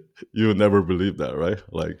 You would never believe that, right?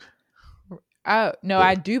 Like, oh no,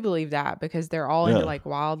 I do believe that because they're all into like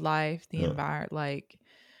wildlife, the Yeah. environment, like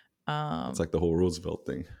it's like the whole Roosevelt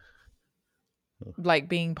thing. like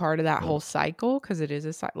being part of that whole cycle, because it is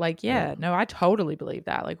a like, no, I totally believe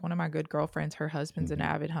that. Like, one of my good girlfriends, her husband's an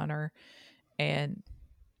avid hunter, and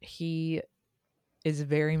he is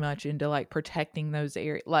very much into like protecting those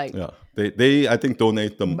areas. Like, they I think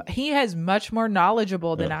donate them. He has much more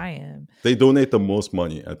knowledgeable than I am. They donate the most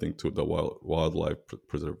money, I think, to the wildlife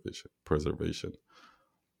preservation.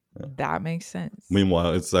 Yeah. That makes sense.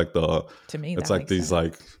 Meanwhile, it's like to me, it's like these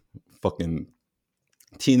like fucking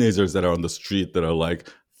teenagers that are on the street that are like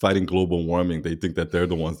fighting global warming. They think that they're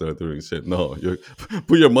the ones that are doing shit. No, you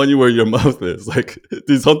put your money where your mouth is. Like,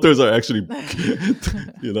 these hunters are actually,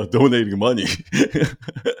 donating money.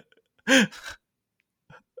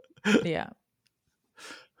 Yeah.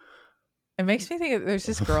 It makes me think there's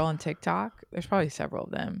this girl on TikTok. There's probably several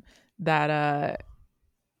of them that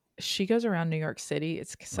she goes around New York City.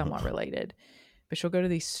 It's somewhat related, but she'll go to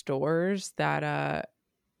these stores that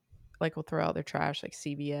like will throw out their trash, like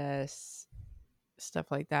CVS, stuff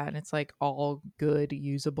like that, and it's like all good,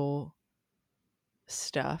 usable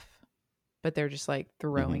stuff, but they're just like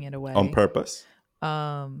throwing it away on purpose.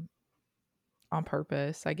 On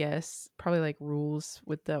purpose, I guess. Probably like rules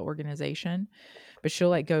with the organization. But she'll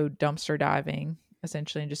like go dumpster diving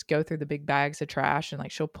essentially and just go through the big bags of trash, and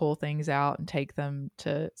like she'll pull things out and take them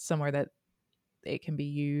to somewhere that it can be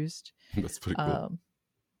used. That's pretty cool.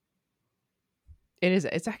 It is.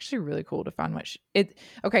 It's actually really cool to find it.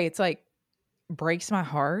 Okay, it's like breaks my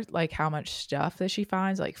heart, like how much stuff that she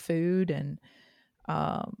finds, like food and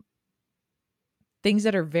um, things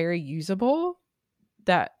that are very usable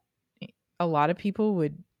that a lot of people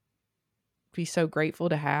would be so grateful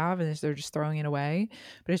to have, and they're just throwing it away.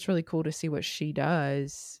 But it's really cool to see what she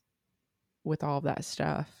does with all of that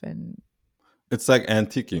stuff, and It's like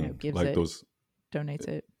antiquing, gives like it, those. donates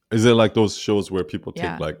it. Is it like those shows where people take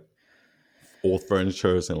Yeah. like old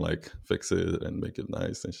furnitures and like fix it and make it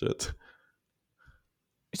nice and shit?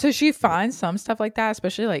 So she finds some stuff like that,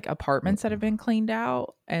 especially like apartments that have been cleaned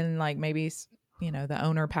out, and like maybe the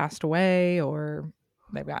owner passed away or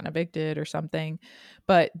they've gotten evicted or something.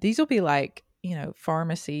 But these will be like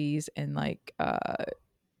pharmacies and like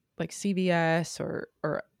CVS or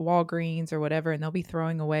Walgreens or whatever, and they'll be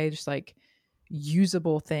throwing away just like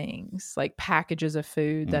usable things, like packages of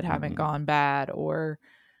food that haven't Mm-hmm. gone bad, or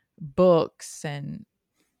books, and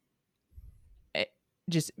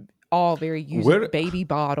just all very usable, Where baby I've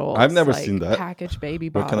bottles, never seen like that. packaged baby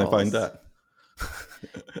Where can I find bottles.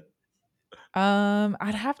 that?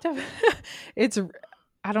 I'd have to it's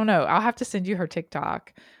I don't know. I'll have to send you her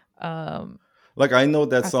TikTok. Um Like I know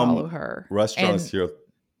that I follow some her. restaurants And here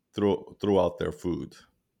throw out their food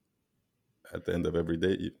at the end of every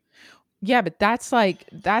day. yeah, but that's like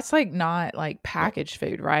not like packaged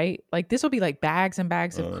food, right? Like this will be like bags and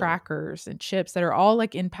bags of Uh, crackers and chips that are all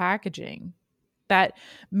like in packaging. That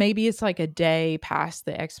maybe it's like a day past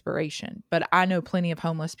the expiration, but I know plenty of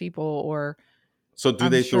homeless people, or so do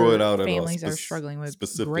I'm they throw it sure out at a families are struggling with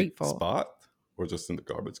specific grateful. spot or just in the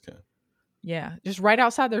garbage can? Yeah, just right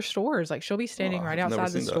outside their stores. Like she'll be standing Oh, right I've never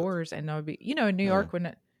outside the seen that. stores, and they'll be, in New Yeah, York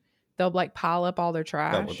when they'll like pile up all their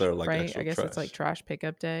yeah, but trash, they're like right? I actual guess it's like trash. trash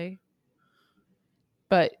pickup day.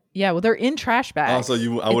 But yeah, well, they're in trash Also, bags. I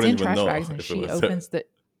It's wouldn't in even trash know bags, and if it she was there. opens the.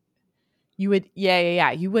 You would,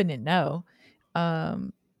 yeah. You wouldn't know,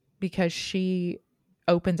 um, because she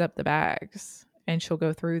opens up the bags and she'll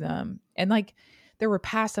go through them, and like there were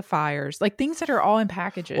pacifiers, like things that are all in Well, did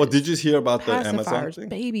packages, you hear about the Amazon pacifiers, thing?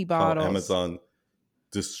 baby How bottles. Amazon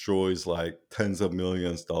destroys like tens of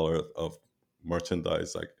millions dollars of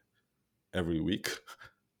merchandise like every week.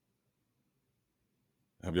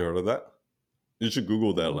 Have you heard of that? You should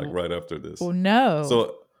Google that like Well, right after this. no.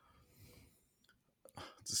 So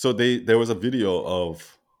there was a video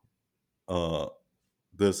of uh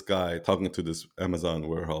this guy talking to this Amazon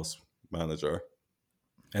warehouse manager,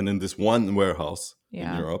 and in this one warehouse in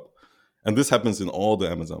Yeah. Europe, and this happens in all the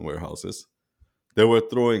Amazon warehouses, they were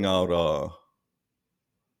throwing out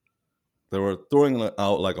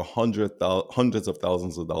like hundreds of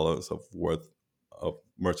thousands of dollars of worth of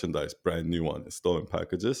merchandise, brand new one, stolen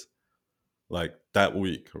packages, like that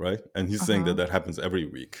week, right? And he's saying that Uh-huh. that happens every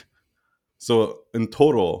week. So in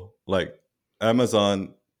total, like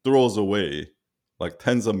Amazon throws away like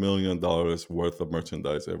tens of $1 million worth of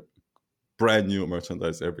merchandise, brand new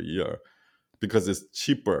merchandise every year, because it's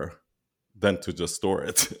cheaper than to just store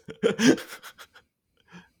it.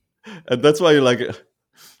 And that's why you're like,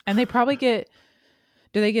 And they probably do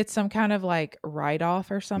they get some kind of like write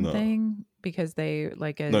off or no, something because they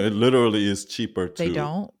like no, a it literally is cheaper they to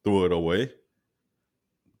don't throw it away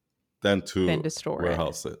than then to to store it.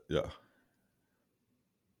 warehouse it. Yeah.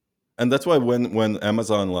 And that's why when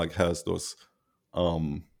Amazon like has those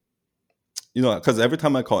um because every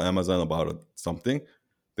time I call Amazon about something,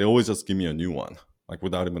 they always just give me a new one, like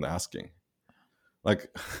without even asking.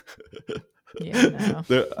 Like, Yeah,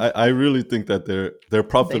 no. I really think that their They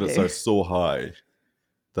profits do. are so high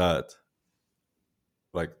that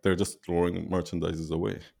like they're just throwing merchandises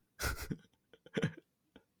away.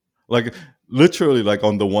 Like literally, like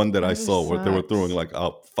on the one that I That saw just where they were throwing sucks. like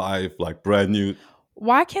out 5 like brand new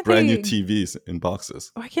Why can't they TVs in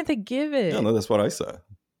boxes. why can't they give Yeah, it? no, that's what I said.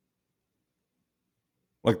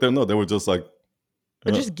 Like they were just like,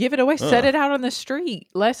 Or uh, just give it away, set uh. it out on the street.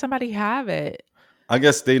 Let somebody have it. I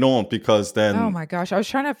guess they don't because Oh then my gosh. I was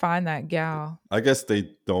trying to find that gal. I guess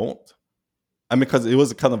they don't. I mean, because it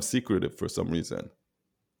was kind of secretive for some reason.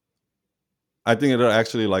 I think it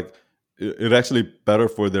actually like it actually better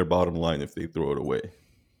for their bottom line if they throw it away.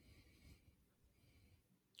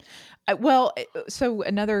 Well, so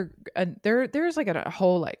there's like a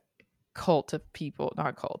whole like cult of people,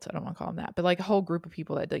 not cult, I don't want to call them that, but like a whole group of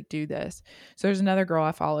people that like do this. So there's another girl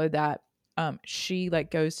I followed that she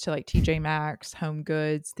like goes to like TJ Maxx, Home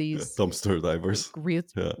Goods, these Dumpster like divers.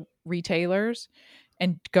 Yeah. retailers,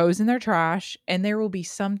 and goes in their trash, and there will be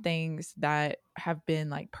some things that have been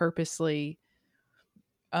like purposely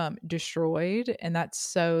destroyed, and that's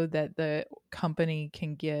so that the company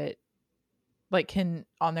can get like can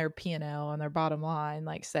on their P&L, on their bottom line,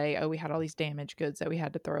 like say, oh, we had all these damaged goods that we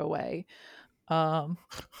had to throw away.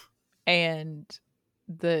 And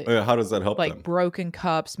the How does that help like them? broken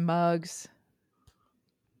cups, mugs.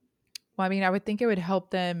 Well, I mean, I would think it would help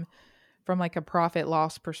them from like a profit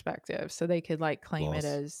loss perspective, so they could like claim it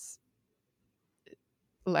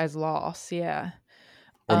Loss. as loss. Yeah.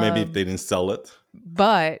 Or maybe if they didn't sell it,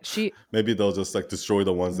 But she maybe they'll just like destroy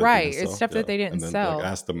the ones that they right, didn't it's sell. stuff Yeah. that they didn't And then like sell.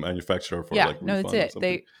 ask the manufacturer for Yeah, like no, that's refund or it.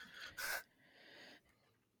 something.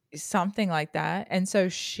 Something like that. And so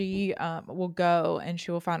she will go and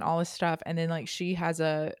she will find all this stuff, and then like she has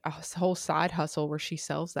a whole side hustle where she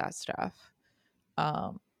sells that stuff.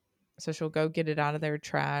 So she'll go get it out of their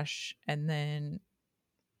trash and then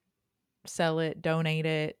sell it, donate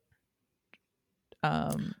it.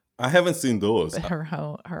 I haven't seen those. Her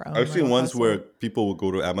own I've seen ones hustle. where people will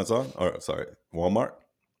go to Amazon or Walmart,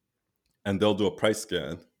 and they'll do a price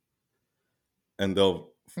scan, and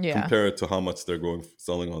they'll compare it to how much they're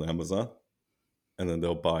selling on Amazon, and then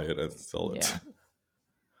they'll buy it and sell it.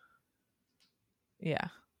 Yeah.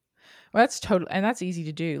 Well, that's total, and that's easy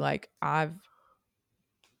to do. Like I've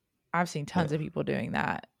seen tons of people doing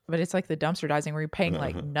that, but it's like the dumpster diving where you're paying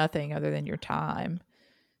like nothing other than your time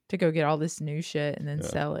to go get all this new shit and then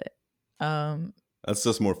sell it. That's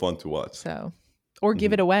just more fun to watch. So, or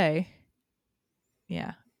give it away.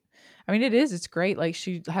 Yeah. I mean, it's great. Like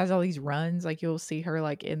she has all these runs, like you'll see her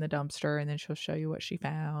like in the dumpster and then she'll show you what she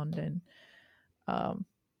found. And,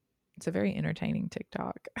 it's a very entertaining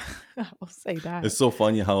TikTok. I will say that. It's so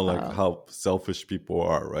funny how how selfish people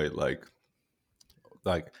are, right? Like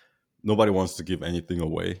nobody wants to give anything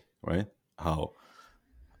away, right? How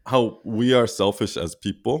we are selfish as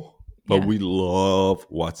people, but we love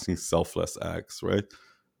watching selfless acts, right?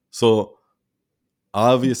 So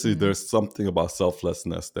obviously there's something about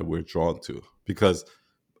selflessness that we're drawn to, because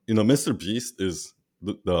Mr. Beast is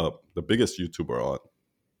the biggest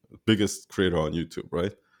biggest creator on YouTube,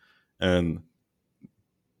 right? And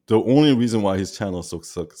the only reason why his channel is so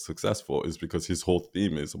successful is because his whole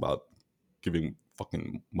theme is about giving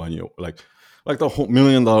fucking money, like the whole $1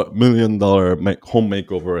 million home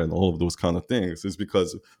makeover and all of those kind of things, is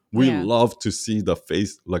because we love to see the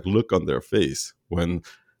face, like look on their face when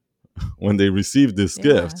they receive this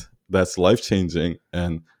gift that's life-changing.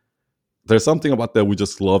 And there's something about that we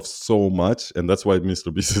just love so much, and that's why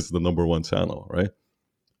Mr. Beast is the #1 channel, right?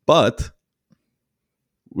 But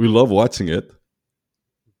we love watching it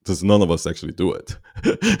because none of us actually do it.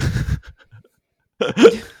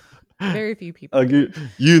 Very few people.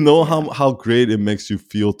 How great it makes you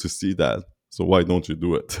feel to see that. So why don't you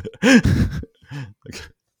do it?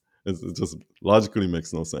 It just logically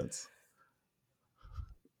makes no sense.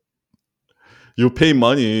 You pay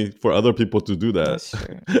money for other people to do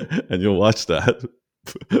that, and you'll watch that,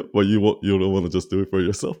 but you don't want to just do it for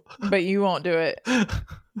yourself. But you won't do it.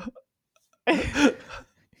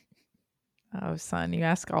 Oh, son, you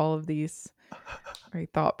ask all of these very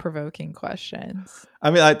thought-provoking questions.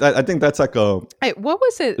 I mean, I think that's like a. Hey, what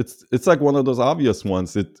was it? It's like one of those obvious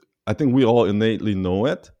ones. I think we all innately know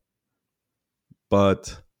it,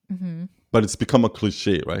 but it's become a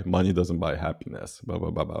cliche, right? Money doesn't buy happiness. Blah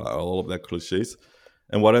blah blah blah. All of that cliches,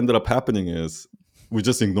 and what ended up happening is we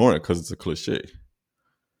just ignore it because it's a cliche.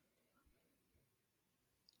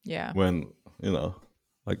 Yeah. When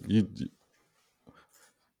like you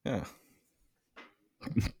yeah.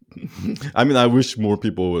 I mean, I wish more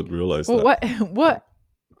people would realize that. What?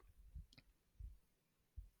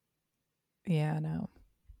 Yeah, no.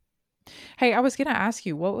 Hey, I was gonna ask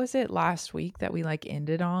you, what was it last week that we like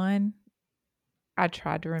ended on? I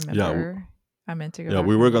tried to remember. I meant to go. Yeah,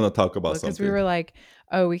 we were gonna talk about something because we were like,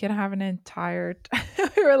 oh, we can have an entire.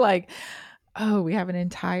 We were like, oh, we have an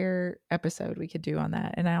entire episode we could do on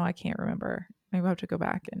that, and now I can't remember. Maybe I'll have to go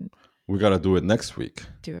back and. We gotta do it next week.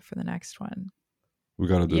 Do it for the next one. We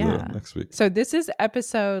gotta do that next week. So this is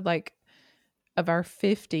episode of our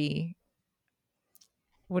 50.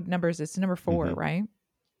 What number is this? Number 4, right?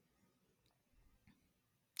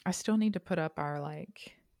 I still need to put up our I'm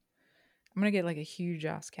gonna get a huge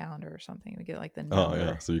ass calendar or something to get the number. Oh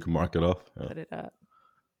yeah, so you can mark it off. Yeah. Put it up.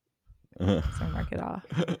 So mark it off.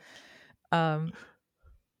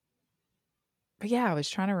 But yeah, I was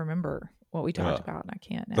trying to remember what we talked about, and I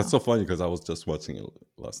can't now. That's so funny because I was just watching it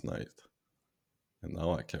last night, and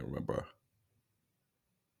now I can't remember.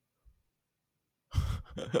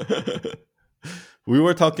 We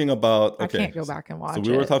were talking about. Okay, I can't go back and watch. So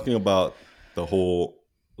we were talking about the whole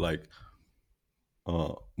why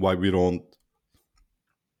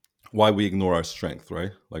we ignore our strength,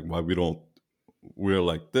 right? Like why we're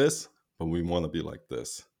like this, but we want to be like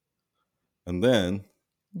this. And then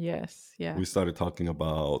Yes. Yeah. We started talking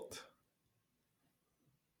about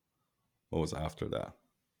what was after that.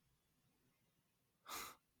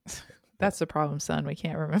 That's the problem, son. We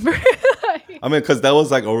can't remember. I mean, because that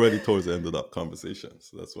was like already towards the end of that conversation,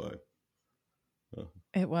 so that's why.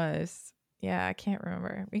 It was. Yeah, I can't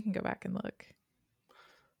remember. We can go back and look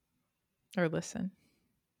or listen.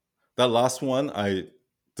 That last one,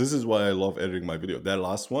 this is why I love editing my video. That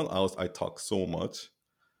last one, I talk so much,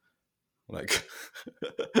 like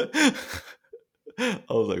I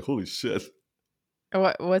was like, holy shit.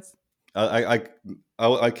 What's I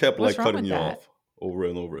kept What's like wrong cutting with you that? off over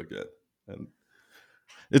and over again, and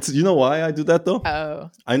it's, you know why I do that though. Oh,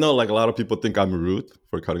 I know like a lot of people think I'm rude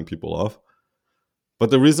for cutting people off, but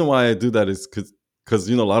the reason why I do that is because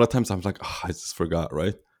you know, a lot of times I'm like, oh, I just forgot,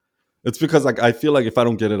 right? It's because like I feel like if I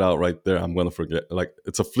don't get it out right there, I'm gonna forget. Like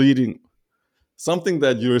it's a fleeting something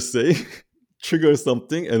that you're saying triggers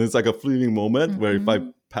something, and it's like a fleeting moment where if I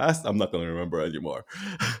mhm. pass, I'm not gonna remember anymore.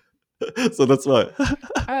 So that's why.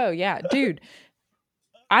 Oh yeah, dude.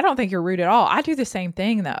 I don't think you're rude at all. I do the same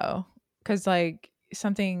thing though, because like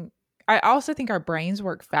something. I also think our brains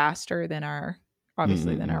work faster than our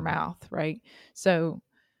obviously than our Mm-mm-mm. mouth, right? So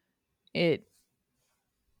it,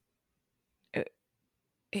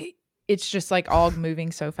 it it's just like all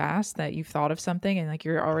moving so fast that you've thought of something and like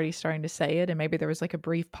you're already starting to say it, and maybe there was like a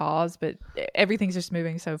brief pause, but everything's just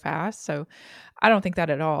moving so fast. So I don't think that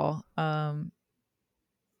at all.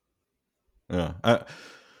 Yeah,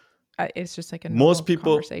 It's just like a most normal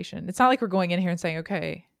people. conversation. It's not like we're going in here and saying,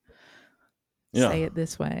 okay, Yeah, say it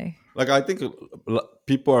this way. like I think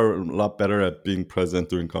people are a lot better at being present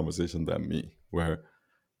during conversation than me. Where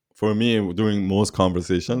for me, during most Mhm.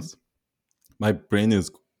 conversations, my brain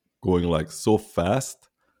is going like so fast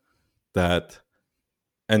that,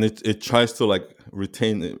 and it tries to like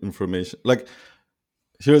retain information. Like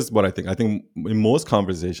here's what I think in most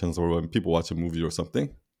conversations or when people watch a movie or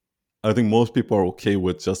something, I think most people are okay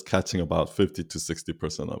with just catching about 50 to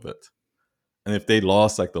 60% of it. And if they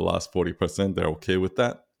lost like the last 40%, they're okay with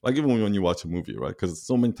that. Like even when you watch a movie, right? Because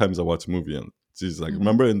so many times I watch a movie and she's like, Mhm.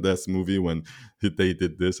 remember in this movie when they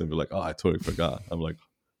did this, and be like, oh, I totally forgot. I'm like,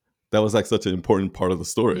 that was like such an important part of the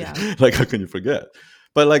story. Yeah. Like, how can you forget?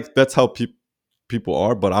 But like, that's how people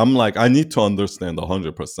are. But I'm like, I need to understand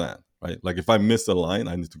 100%, right? Like, if I miss a line,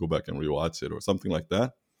 I need to go back and rewatch it or something like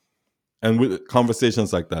that. And with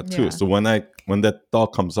conversations like that too. Yeah. So when that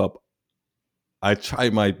thought comes up, I try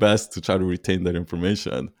my best to try to retain that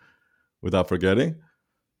information without forgetting.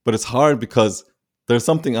 But it's hard because there's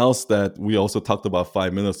something else that we also talked about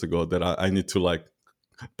 5 minutes ago that I need to like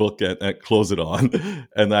book and close it on.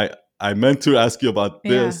 And I meant to ask you about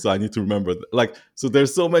Yeah. this, so I need to remember. Like, so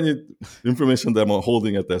there's so many information that I'm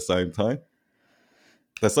holding at the same time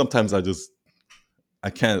that sometimes I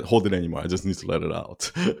can't hold it anymore. I just need to let it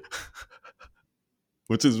out,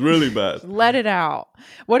 which is really bad. Let it out.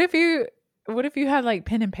 What if you had like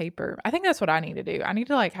pen and paper? I think that's what I need to do. I need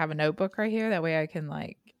to like have a notebook right here. That way I can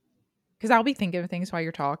like, because I'll be thinking of things while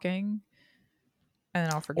you're talking and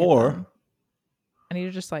then I'll forget Or them. I need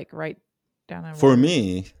to just like write down a for word.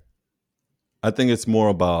 me, I think it's more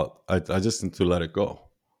about I just need to let it go.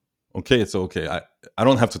 Okay, it's okay. I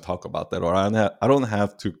don't have to talk about that, or I don't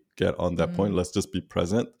have to get on that point. Mm. Let's just be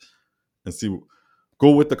present and see,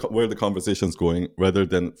 go with where the conversation's going, rather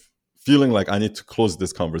than feeling like I need to close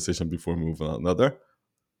this conversation before moving on another.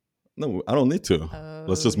 No, I don't need to.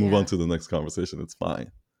 Let's Oh, just move on yeah. to the next conversation. It's fine.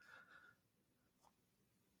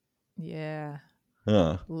 Yeah.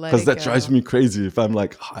 Yeah, Let because it that drives go. me crazy. If I'm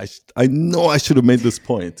like, I know I should have made this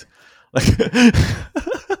point. Like,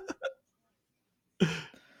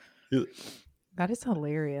 you, That is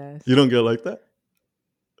hilarious. you don't get like that.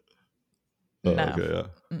 Oh, No. okay,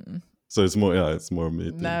 yeah. Mm-mm. So it's more, yeah, it's more me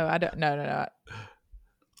thing. No, I don't. No, no, no.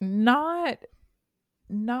 Not,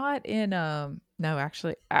 not in, no,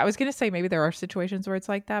 actually, I was going to say maybe there are situations where it's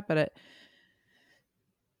like that, but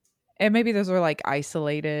and maybe those are like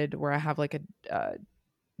isolated where I have like a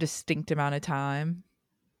distinct amount of time.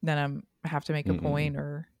 Then I have to make a Mm-mm. point,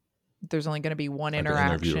 or there's only going to be one Like an interview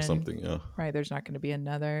or interaction, something. Yeah. right? There's not going to be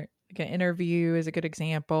another. Like an interview is a good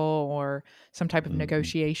example, or some type of Mm-mm.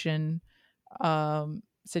 negotiation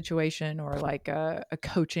situation, or like a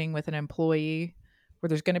coaching with an employee where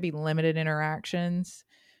there's going to be limited interactions.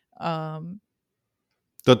 Um,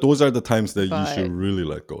 That those are the times that you should but really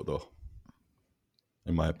let go, though,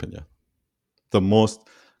 in my opinion. The most,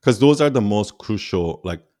 because those are the most crucial,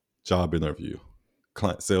 like job interview,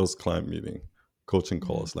 sales client meeting, coaching mhm.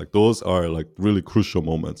 calls. Like those are like really crucial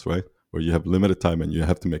moments, right? Where you have limited time and you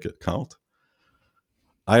have to make it count.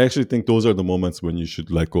 I actually think those are the moments when you should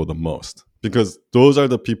let go the most, because those are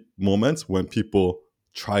the moments when people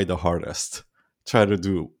try the hardest, try to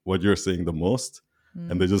do what you're saying the most,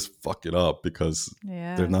 and they just fuck it up because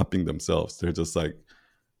they're not being themselves. They're just like,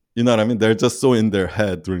 you know what I mean? They're just so in their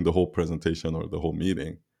head during the whole presentation or the whole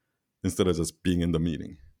meeting instead of just being in the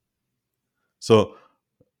meeting. So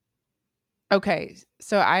okay,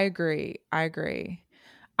 so I agree.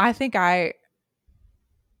 I think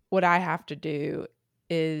what I have to do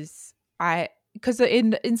is because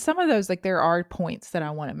in some of those, like, there are points that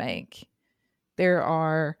I want to make. There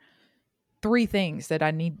are 3 things that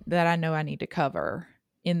I know I need to cover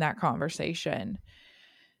in that conversation.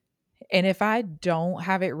 And if I don't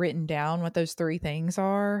have it written down what those 3 things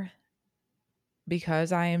are,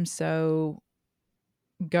 because I am so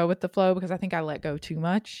go with the flow, because I think I let go too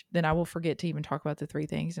much, then I will forget to even talk about the 3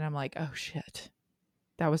 things. And I'm like, oh shit,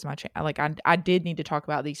 that was my chance. Like, I did need to talk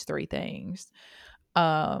about these 3 things.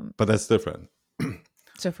 but that's different.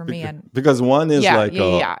 So for me, because one is like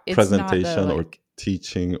a it's presentation not the, or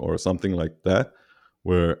teaching or something like that,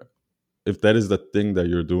 where if that is the thing that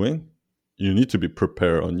you're doing, you need to be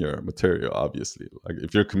prepared on your material, obviously. Like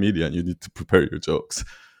if you're a comedian, you need to prepare your jokes.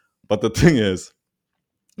 But the thing is,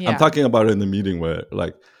 I'm talking about it in the meeting where,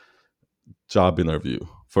 like, job interview,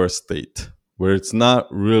 first date, where it's not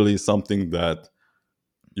really something that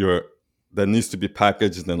needs to be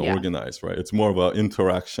packaged and organized, right? It's more of an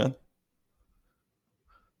interaction.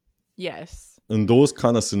 Yes. In those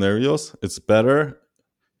kind of scenarios, it's better,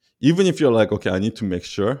 even if you're like, okay, I need to make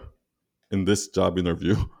sure in this job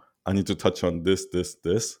interview, I need to touch on this.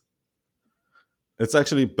 It's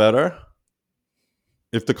actually better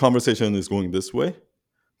if the conversation is going this way,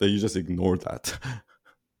 that you just ignore that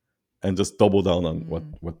and just double down on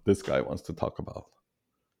what this guy wants to talk about,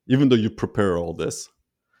 even though you prepare all this.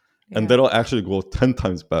 And that'll actually go 10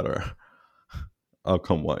 times better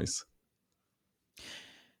outcome wise.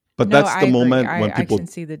 But that's the moment when people... I can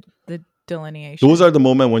see the delineation. Those are the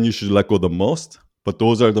moments when you should let go the most. But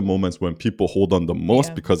those are the moments when people hold on the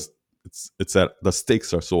most because it's at the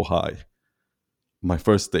stakes are so high. My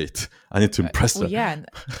first date, I need to impress them. Yeah,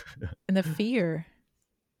 and the fear.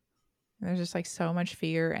 There's just like so much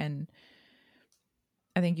fear, and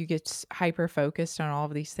I think you get hyper focused on all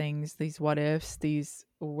of these things, these what ifs, these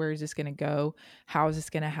where is this going to go? How is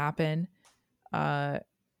this going to happen?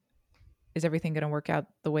 Is everything going to work out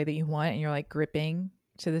the way that you want? And you're like gripping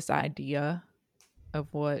to this idea of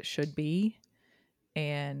what should be.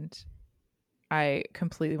 And I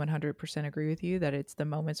completely 100% agree with you that it's the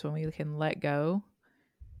moments when we can let go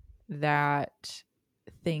that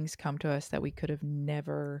things come to us that we could have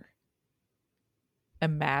never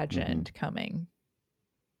imagined coming.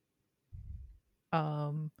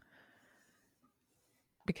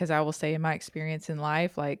 Because I will say, in my experience in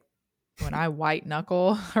life, like when I white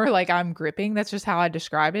knuckle or like I'm gripping, that's just how I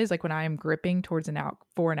describe it, is like when I am gripping towards an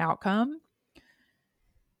outcome,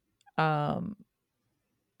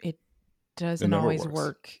 it doesn't always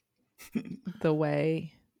work the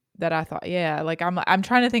way that I thought. Yeah, like I'm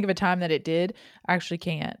trying to think of a time that it did. I actually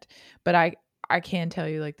can't, but I can tell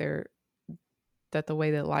you, like, that the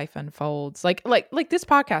way that life unfolds, like this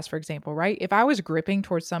podcast, for example, right? If I was gripping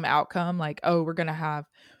towards some outcome, like, oh, we're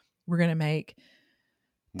gonna make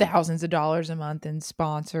thousands of dollars a month in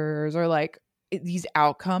sponsors, or like these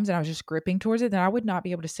outcomes, and I was just gripping towards it, then I would not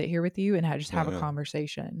be able to sit here with you and have a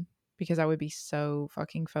conversation, because I would be so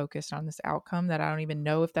fucking focused on this outcome that I don't even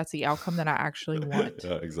know if that's the outcome that I actually want.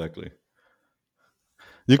 Yeah, exactly.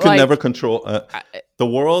 You can never control the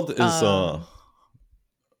world is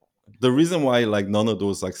the reason why, like, none of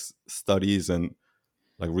those like studies and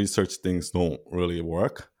like research things don't really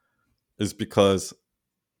work is because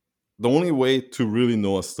the only way to really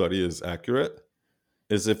know a study is accurate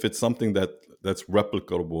is if it's something that's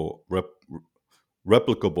replicable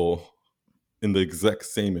in the exact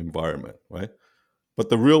same environment, right? But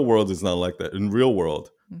the real world is not like that. In real world,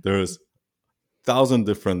 there's 1,000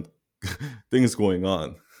 different things going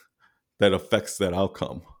on that affects that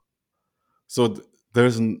outcome. So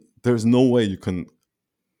there's no way you can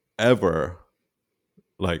ever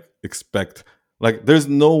like expect, like, there's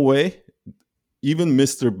no way even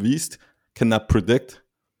Mr. Beast cannot predict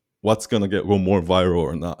what's gonna go more viral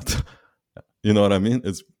or not. You know what I mean?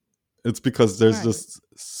 It's because there's just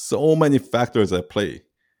so many factors at play,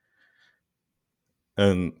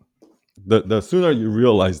 and the sooner you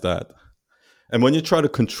realize that, and when you try to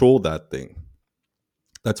control that thing,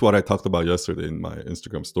 that's what I talked about yesterday in my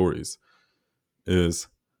Instagram stories, is,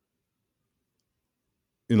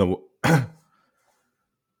 you know,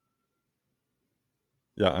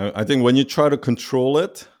 yeah, I think when you try to control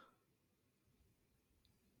it,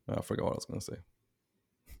 I forgot what I was going to say.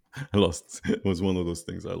 I lost. It was one of those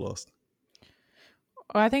things I lost.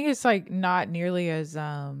 Well, I think it's like not nearly as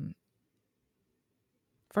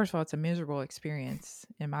first of all, it's a miserable experience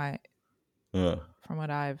in my Yeah. from what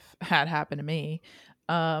I've had happen to me.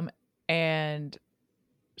 And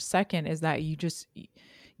second is that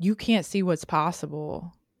you can't see what's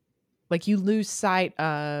possible. Like you lose sight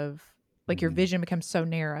of like your Mhm. vision becomes so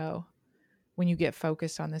narrow when you get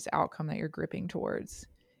focused on this outcome that you're gripping towards.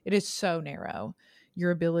 It is so narrow.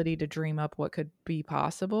 Your ability to dream up what could be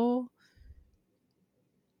possible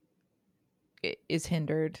is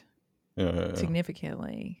hindered Yeah, yeah, yeah.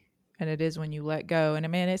 significantly. And it is when you let go. And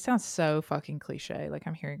man, it sounds so fucking cliche. Like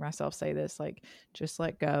I'm hearing myself say this, like just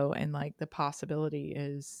let go. And like the possibility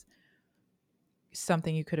is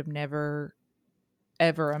something you could have never,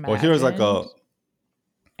 ever Well, here's like imagined. a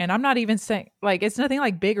And I'm not even saying like it's nothing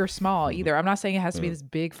like big or small Mhm. either. I'm not saying it has to be Yeah. this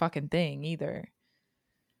big fucking thing either.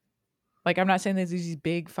 Like I'm not saying there's these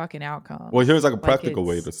big fucking Well, outcomes. here's like a Like practical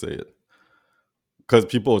way to it's say it, because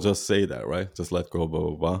people just say that, right? Just let go, blah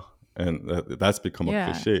blah blah, and that's become a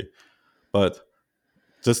yeah. cliche. But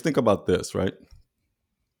just think about this, right?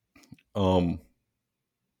 Oh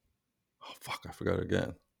fuck, I forgot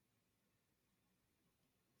again.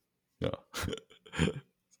 Yeah.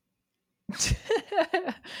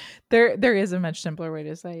 there is a much simpler way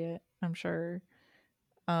to say it, I'm sure.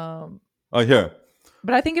 Um Oh, here.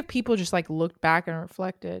 but I think if people just like looked back and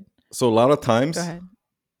reflected. So a lot of Go times, ahead.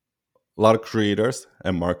 a lot of creators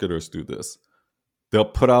and marketers do this. They'll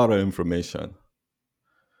put out information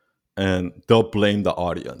and they'll blame the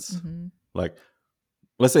audience. Mm-hmm. Like,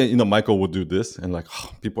 let's say, Michael would do this and like,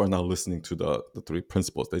 oh, people are not listening to the three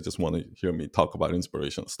principles. They just want to hear me talk about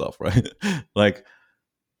inspirational stuff, right? Like,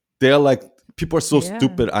 they're like, people are so Yeah.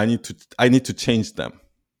 stupid. I need to change them.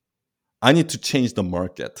 I need to change the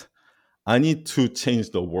market. I need to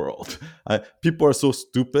change the world. People are so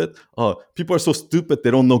stupid. People are so stupid.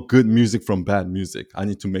 They don't know good music from bad music. I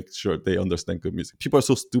need to make sure they understand good music. People are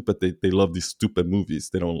so stupid. They love these stupid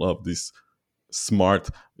movies. They don't love these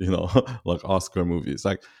smart, like Oscar movies.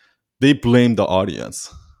 Like, they blame the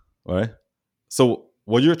audience, right? So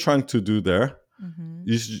what you're trying to do there, Mm-hmm.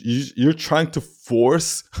 you're trying to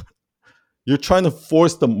force you're trying to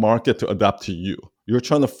force the market to adapt to you. You're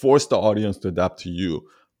trying to force the audience to adapt to you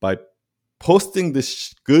by posting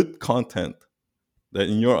this good content that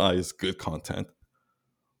in your eyes is good content,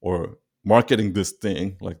 or marketing this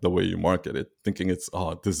thing like the way you market it, thinking this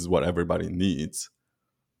is what everybody needs,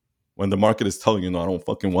 when the market is telling you, no, I don't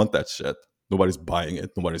fucking want that shit. Nobody's buying it.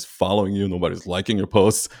 Nobody's following you. Nobody's liking your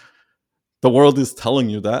posts. The world is telling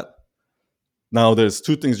you that. Now there's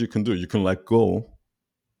two things you can do. You can let go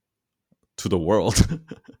to the world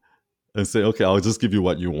and say, okay, I'll just give you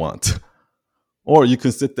what you want. Or you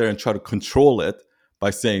can sit there and try to control it by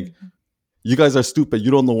saying, Mm-hmm. you guys are stupid. You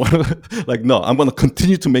don't know what. Like, no, I'm going to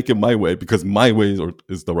continue to make it my way because my way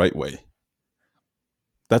is the right way.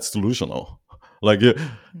 That's delusional. Like,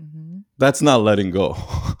 Mm-hmm. that's not letting go.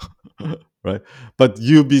 Right? But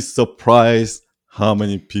you'd be surprised how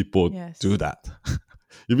many people do Yes. that.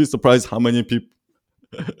 You'd be surprised how many people.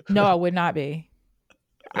 No, I would not be.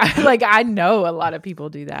 I know a lot of people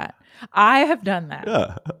do that. I have done that.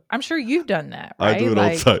 Yeah, I'm sure you've done that, I do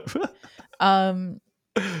right? it all the Um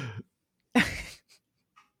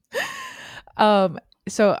time.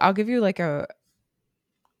 so I'll give you like a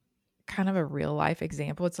kind of a real life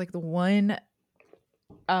example. It's like the one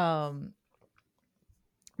um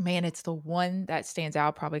man, it's the one that stands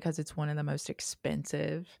out probably because it's one of the most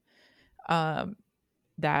expensive um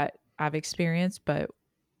that I've experienced. But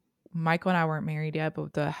Michael and I weren't married yet,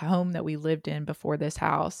 but the home that we lived in before this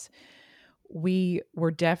house, we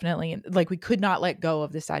were definitely like we could not let go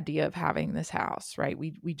of this idea of having this house, right?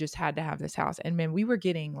 We just had to have this house. And man, we were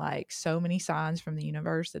getting like so many signs from the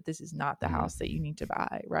universe that this is not the house that you need to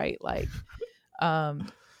buy, right? Like um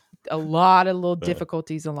a lot of little Right.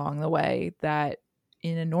 difficulties along the way that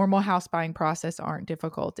in a normal house buying process aren't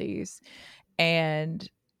difficulties. And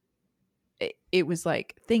it was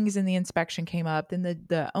like things in the inspection came up, then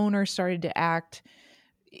the owner started to act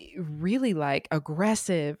really like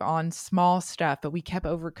aggressive on small stuff, but we kept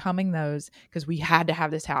overcoming those because we had to have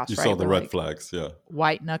this You house, saw right? the We're red like flags, yeah.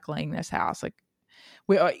 white knuckling this house. Like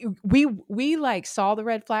we like saw the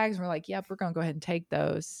red flags and we're like, yep, we're gonna go ahead and take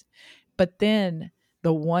those. But then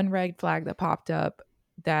the one red flag that popped up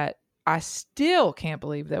that I still can't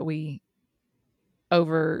believe that we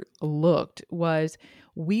overlooked was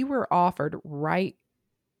we were offered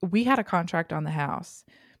we had a contract on the house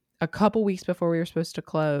a couple weeks before we were supposed to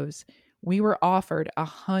close. We were offered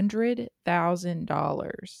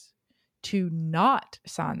 $100,000 to not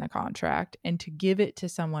sign the contract and to give it to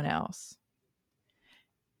someone else.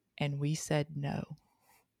 And we said no.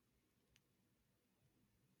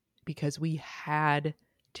 because we had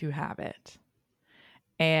to have it.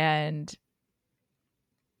 And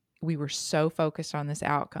we were so focused on this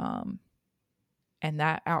outcome. And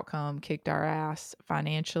that outcome kicked our ass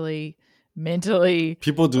financially, mentally.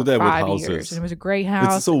 People do that with houses. Years. And it was a great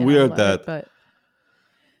house. It's so weird that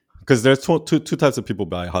because there's two types of people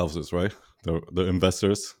buy houses, right? The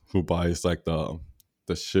investors who buys like the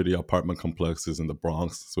shitty apartment complexes in the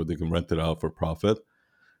Bronx so they can rent it out for profit.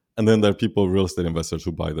 And then there are people, real estate investors,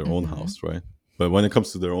 who buy their own house, right? But when it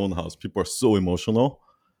comes to their own house, people are so emotional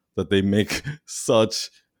that they make such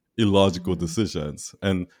illogical decisions.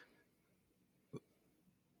 And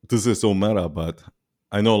this is so meta, but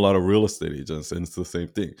I know a lot of real estate agents, and it's the same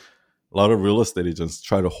thing. A lot of real estate agents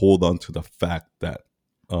try to hold on to the fact that,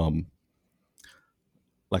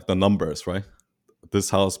 like the numbers, right? This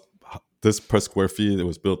house, this per square feet, it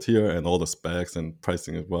was built here, and all the specs and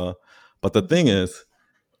pricing as well. But the thing is,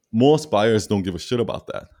 most buyers don't give a shit about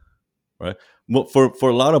that, right? For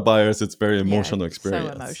a lot of buyers, it's very emotional experience.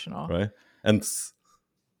 So emotional, right? And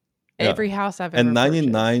every house I've ever and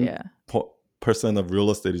 99% of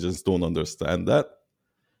real estate agents don't understand that,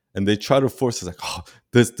 and they try to force it. Like, oh,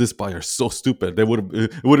 this buyer's so stupid. It would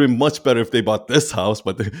have been much better if they bought this house,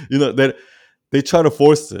 but they try to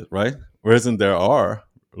force it, right? Whereas there are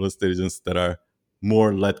real estate agents that are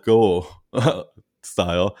more let go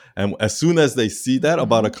style, and as soon as they see that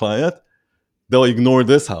about a client, they'll ignore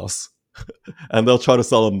this house and they'll try to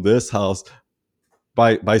sell them this house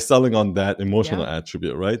by selling on that emotional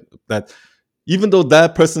attribute, right? That even though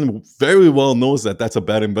that person very well knows that that's a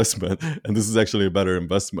bad investment and this is actually a better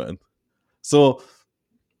investment. So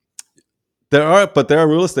there are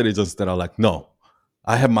real estate agents that are like, no,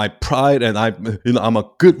 I have my pride, and I'm a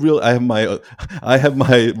good real. I have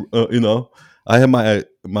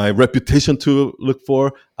my reputation to look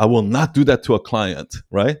for. I will not do that to a client,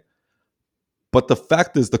 right? But the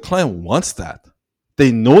fact is, the client wants that.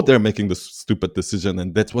 They know they're making the stupid decision,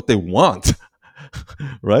 and that's what they want,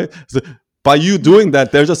 right? So by you doing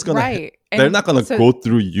that, they're just gonna they're not gonna go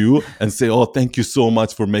through you and say, "Oh, thank you so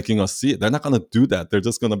much for making us see it." They're not gonna do that. They're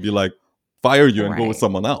just gonna be like, fire you and go with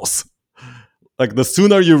someone else. Like the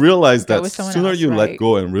sooner you realize that, sooner you let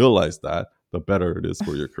go and realize that, the better it is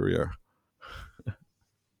for your career.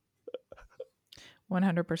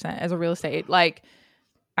 100%. As a real estate, like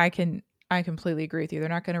I completely agree with you. They're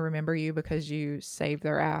not going to remember you because you saved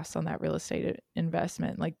their ass on that real estate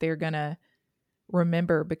investment. Like they're going to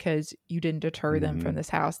remember because you didn't deter them from this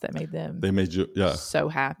house that made them so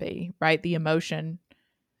happy, right? The emotion,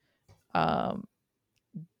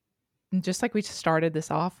 just like we started this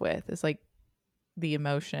off with, is like the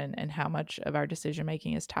emotion and how much of our decision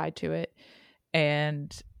making is tied to it,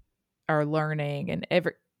 and our learning and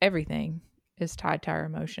everything is tied to our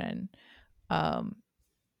emotion.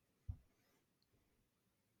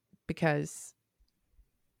 Because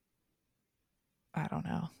I don't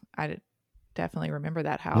know, I definitely remember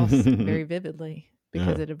that house very vividly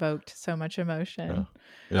because it evoked so much emotion.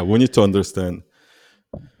 Yeah, we need to understand.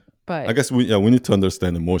 But I guess we need to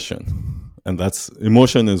understand emotion, and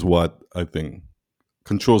emotion is what I think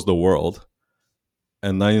controls the world.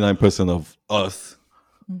 And 99% of us,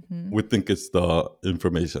 we think it's the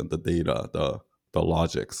information, the data, the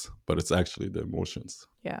logics, but it's actually the emotions.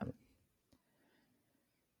 Yeah.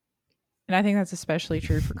 And I think that's especially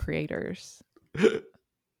true for creators.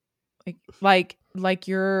 like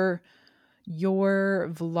your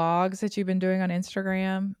vlogs that you've been doing on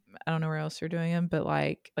Instagram. I don't know where else you're doing them, but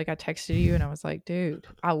like I texted you and I was like, dude,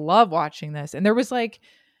 I love watching this. And there was like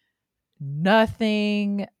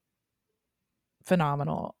nothing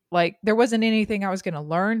phenomenal. Like there wasn't anything I was going to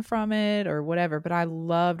learn from it or whatever, but I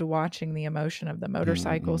loved watching the emotion of the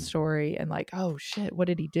motorcycle story and like, oh shit, what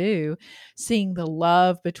did he do? Seeing the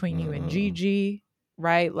love between you and Gigi,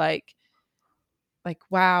 right? Like,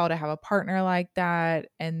 wow, to have a partner like that.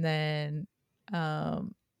 And then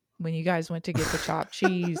when you guys went to get the chopped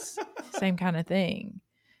cheese, same kind of thing.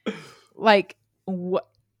 Like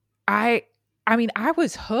I mean, I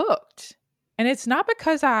was hooked. And it's not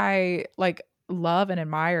because I like love and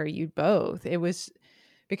admire you both. It was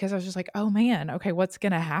because I was just like, oh man, okay, what's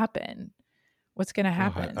going to happen? What's going to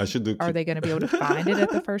happen? Are they going to be able to find it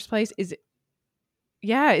at the first place? Is it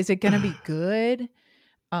going to be good?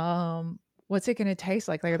 What's it going to taste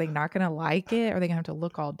like? Like, are they not going to like it? Are they going to have to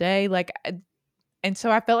look all day? Like, and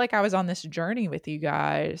so I felt like I was on this journey with you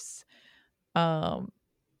guys.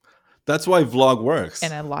 That's why vlog works.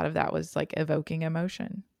 And a lot of that was like evoking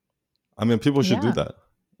emotion. I mean, people should do that.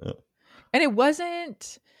 Yeah. And it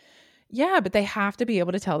wasn't, but they have to be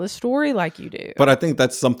able to tell the story like you do. But I think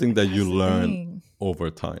that's something that you learn over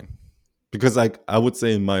time. Because I would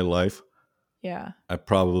say in my life, Yeah. I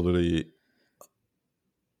probably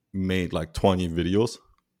made like 20 videos,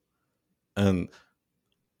 and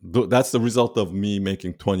that's the result of me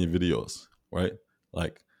making 20 videos, right?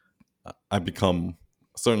 Like I become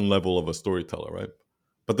a certain level of a storyteller, right?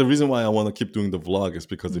 But the reason why I want to keep doing the vlog is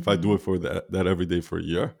because if I do Mm-hmm. it for that every day for a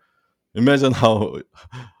year, imagine how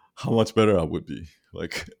much better I would be.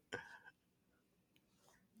 Like,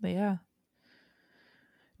 Yeah.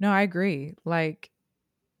 No, I agree. Like,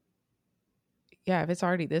 yeah, if it's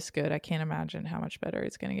already this good, I can't imagine how much better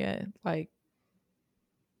it's gonna get. Like,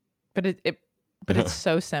 but but it's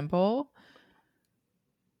so simple.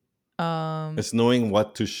 it's knowing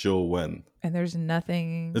what to show when. And there's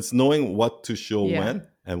nothing. It's knowing what to show Yeah. when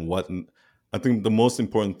and what. I think the most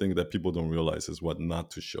important thing that people don't realize is what not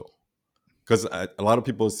to show. Because a lot of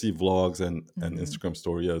people see vlogs and Mm-hmm. Instagram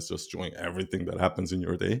story as just showing everything that happens in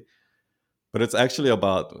your day, but it's actually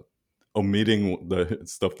about omitting the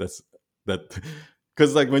stuff that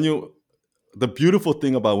because like when you the beautiful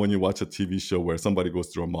thing about when you watch a TV show where somebody goes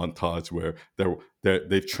through a montage where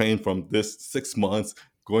they've trained from this 6 months,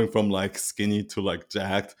 going from like skinny to like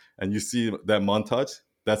jacked, and you see that montage,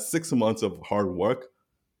 that 6 months of hard work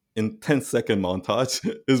in 10-second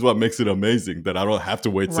montage is what makes it amazing. That I don't have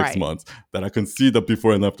to wait six Right. months, that I can see the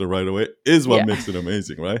before and after right away is what Yeah. makes it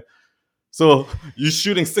amazing, right? So you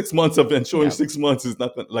shooting 6 months of and showing Yep. 6 months is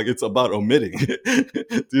not like it's about omitting.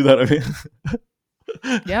 Do you know what I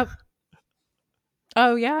mean? Yep.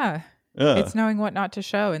 Oh yeah. Yeah. It's knowing what not to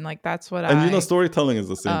show, and like that's what And I storytelling is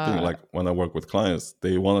the same thing. uh Like when I work with clients,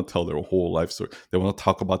 they want to tell their whole life story. They want to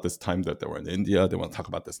talk about this time that they were in India. They want to talk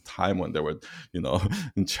about this time when they were,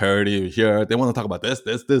 in charity here. They want to talk about this,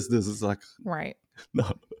 this, this, this. It's like, right.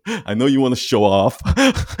 no, I know you want to show off,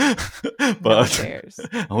 No one but cares.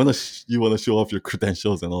 you want to show off your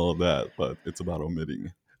credentials and all of that. But it's about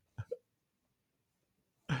omitting.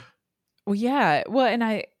 Well, yeah. Well, and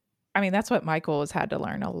I mean, that's what Michael has had to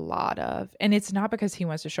learn a lot of. And it's not because he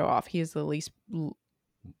wants to show off. He is the least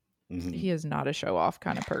Mm-hmm. he is not a show off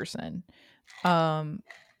kind of person. Um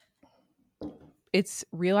it's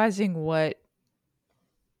realizing what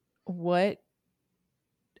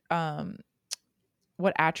um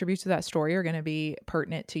what attributes of that story are going to be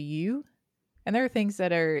pertinent to you. And there are things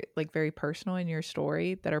that are like very personal in your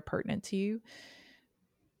story that are pertinent to you,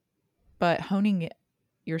 but honing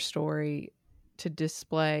your story to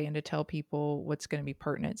display and to tell people what's going to be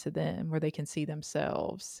pertinent to them, where they can see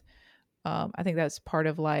themselves. I think that's part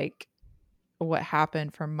of like what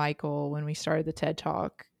happened for Michael when we started the TED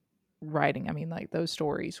Talk writing. I mean, like those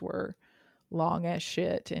stories were long as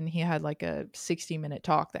shit, and he had like a 60-minute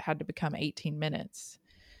talk that had to become 18 minutes.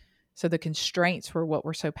 So the constraints were what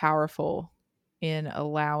were so powerful in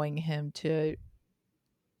allowing him to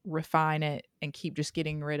refine it and keep just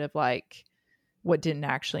getting rid of like what didn't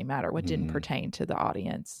actually matter, what didn't Mm-hmm. pertain to the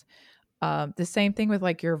audience. The same thing with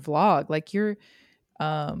like your vlog, like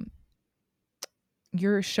um,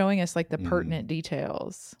 you're showing us like the Mm-hmm. pertinent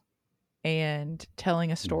details and telling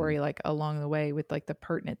a Mm-hmm. story like along the way with like the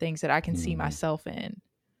pertinent things that I can see Mm-hmm. myself in.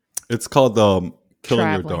 It's called killing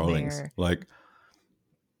your Traveling darlings. there. Like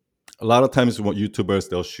a lot of times, what YouTubers,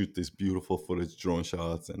 they'll shoot these beautiful footage, drone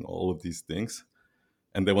shots, and all of these things,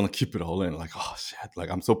 and they want to keep it all in. Like, oh shit! Like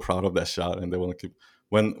I'm so proud of that shot, and they want to keep.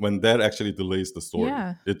 When that actually delays the story,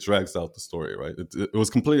 Yeah. it drags out the story. Right? It was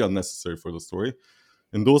completely unnecessary for the story.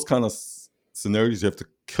 In those kind of scenarios, you have to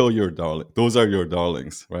kill your darling. Those are your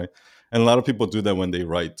darlings, right? And a lot of people do that when they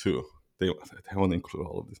write too. They want to include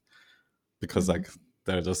all of this because Mm-hmm. like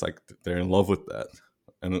they're just like they're in love with that,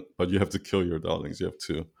 and but you have to kill your darlings. You have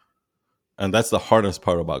to, and that's the hardest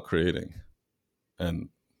part about creating. And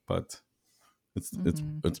but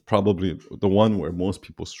Mm-hmm. it's probably the one where most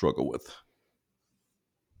people struggle with.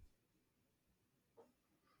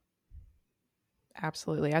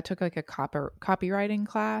 Absolutely. I took like a copywriting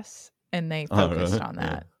class and they All focused right. on Yeah.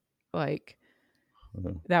 that. Like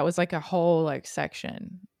Yeah. that was like a whole like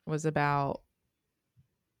section was about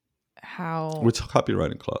how Which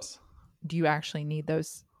copywriting class? do you actually need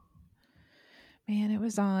those. Man, it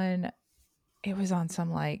was on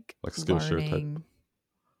some like Like Skillshare type. learning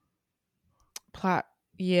plat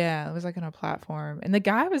yeah, it was like on a platform. And the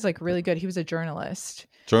guy was like really good. He was a journalist.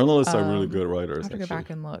 Journalists are really good I writers, have to go actually. back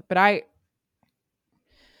and look. But I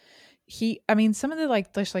mean some of the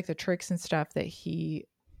like just like the tricks and stuff that he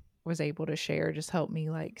was able to share just helped me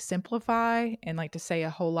like simplify and like to say a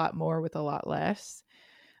whole lot more with a lot less.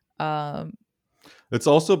 Um It's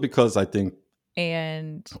also because I think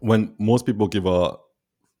and when most people give a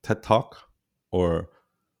TED talk or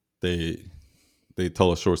they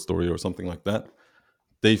tell a short story or something like that,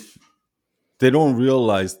 they don't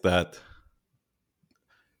realize that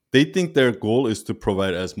they think their goal is to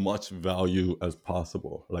provide as much value as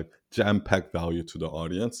possible, like jam-packed value to the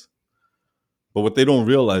audience. But what they don't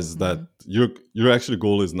realize is that your actual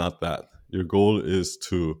goal is not that. Your goal is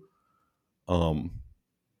to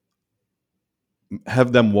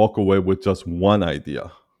have them walk away with just one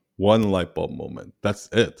idea, one light bulb moment. That's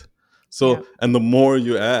it. So, and the more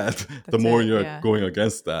you add, the more you're going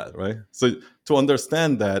against that, right? So to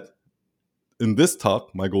understand that in this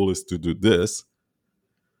talk, my goal is to do this.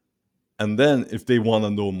 And then if they want to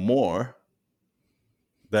know more,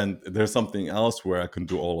 then there's something else where I can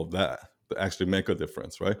do all of that to actually make a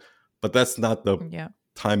difference, right? But that's not the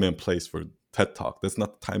time and place for TED Talk. That's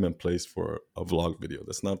not the time and place for a vlog video.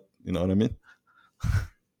 That's not, you know what I mean?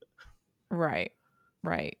 Right.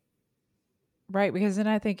 Because then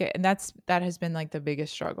I think, and that has been like the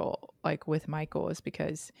biggest struggle, like with Michael, is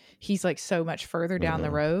because he's like so much further down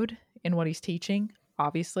the road in what he's teaching,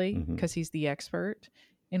 obviously, because he's the expert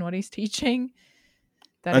in what he's teaching.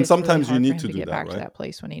 And sometimes you need to do that, right? To that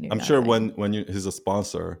place when he knew I'm nothing. sure when he's a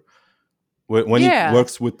sponsor, when he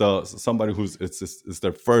works with somebody who's it's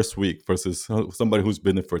their first week versus somebody who's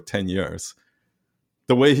been in for 10 years,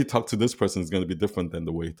 the way he talked to this person is going to be different than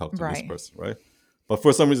the way he talked to this person, right? But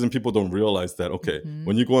for some reason, people don't realize that, okay,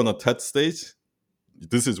 when you go on a TED stage,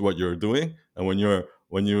 this is what you're doing. And when you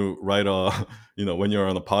write when you're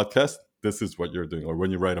on a podcast, this is what you're doing. Or when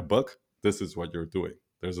you write a book, this is what you're doing.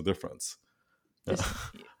 There's a difference.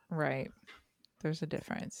 Right. There's a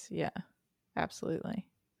difference. Yeah, absolutely.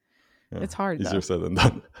 Yeah. It's hard, Easier said than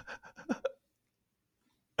done.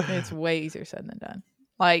 It's way easier said than done.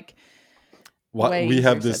 Like, we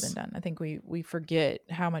have this said than done. I think we forget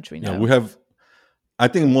how much we know. Yeah, I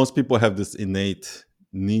think most people have this innate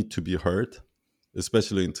need to be heard,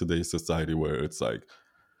 especially in today's society where it's like,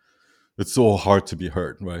 it's so hard to be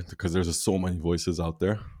heard, right? Because there's just so many voices out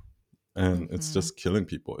there and it's just killing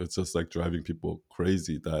people. It's just like driving people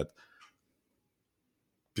crazy that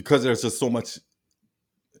because there's just so much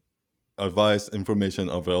advice, information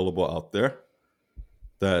available out there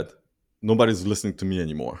that nobody's listening to me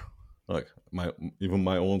anymore. Like even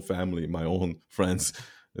my own family, my own friends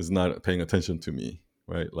is not paying attention to me,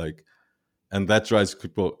 right? Like, and that drives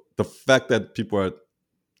people. The fact that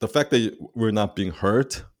we're not being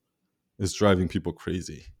heard is driving people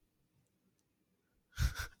crazy.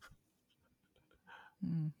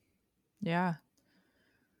 Yeah.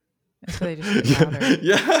 And so they just get louder.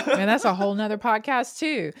 Yeah. I mean, that's a whole nother podcast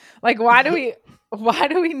too. Like, why do we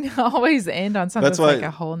always end on something that's like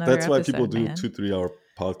a whole nother episode? That's why people do 2-3 hour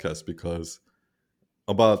podcasts, because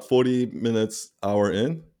about 40 minutes, hour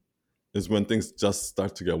in is when things just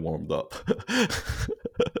start to get warmed up.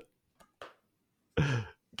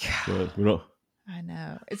 I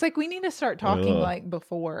know. It's like we need to start talking like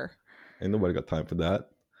before. Ain't nobody got time for that.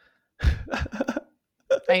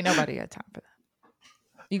 Ain't nobody got time for that.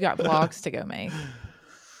 You got vlogs to go make.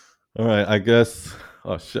 All right, I guess.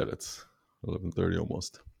 Oh shit, it's 11:30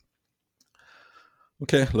 almost.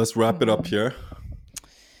 Okay, let's wrap it up here.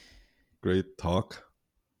 Great talk.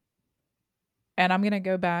 And I'm gonna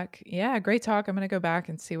go back. Yeah, great talk. I'm gonna go back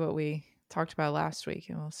and see what we talked about last week,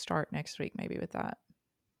 and we'll start next week maybe with that,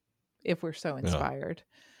 if we're so inspired.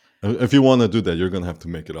 Yeah. If you want to do that, you're gonna have to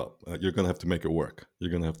make it up. You're gonna have to make it work.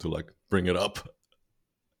 You're gonna have to like bring it up.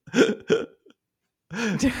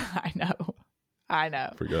 I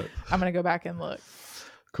know. Forget. I'm gonna go back and look.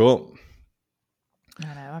 Cool.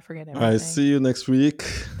 I know. I forget everything. All right. See you next week.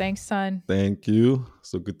 Thanks, son. Thank you.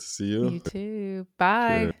 So good to see you. You too.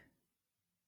 Bye. Cheers.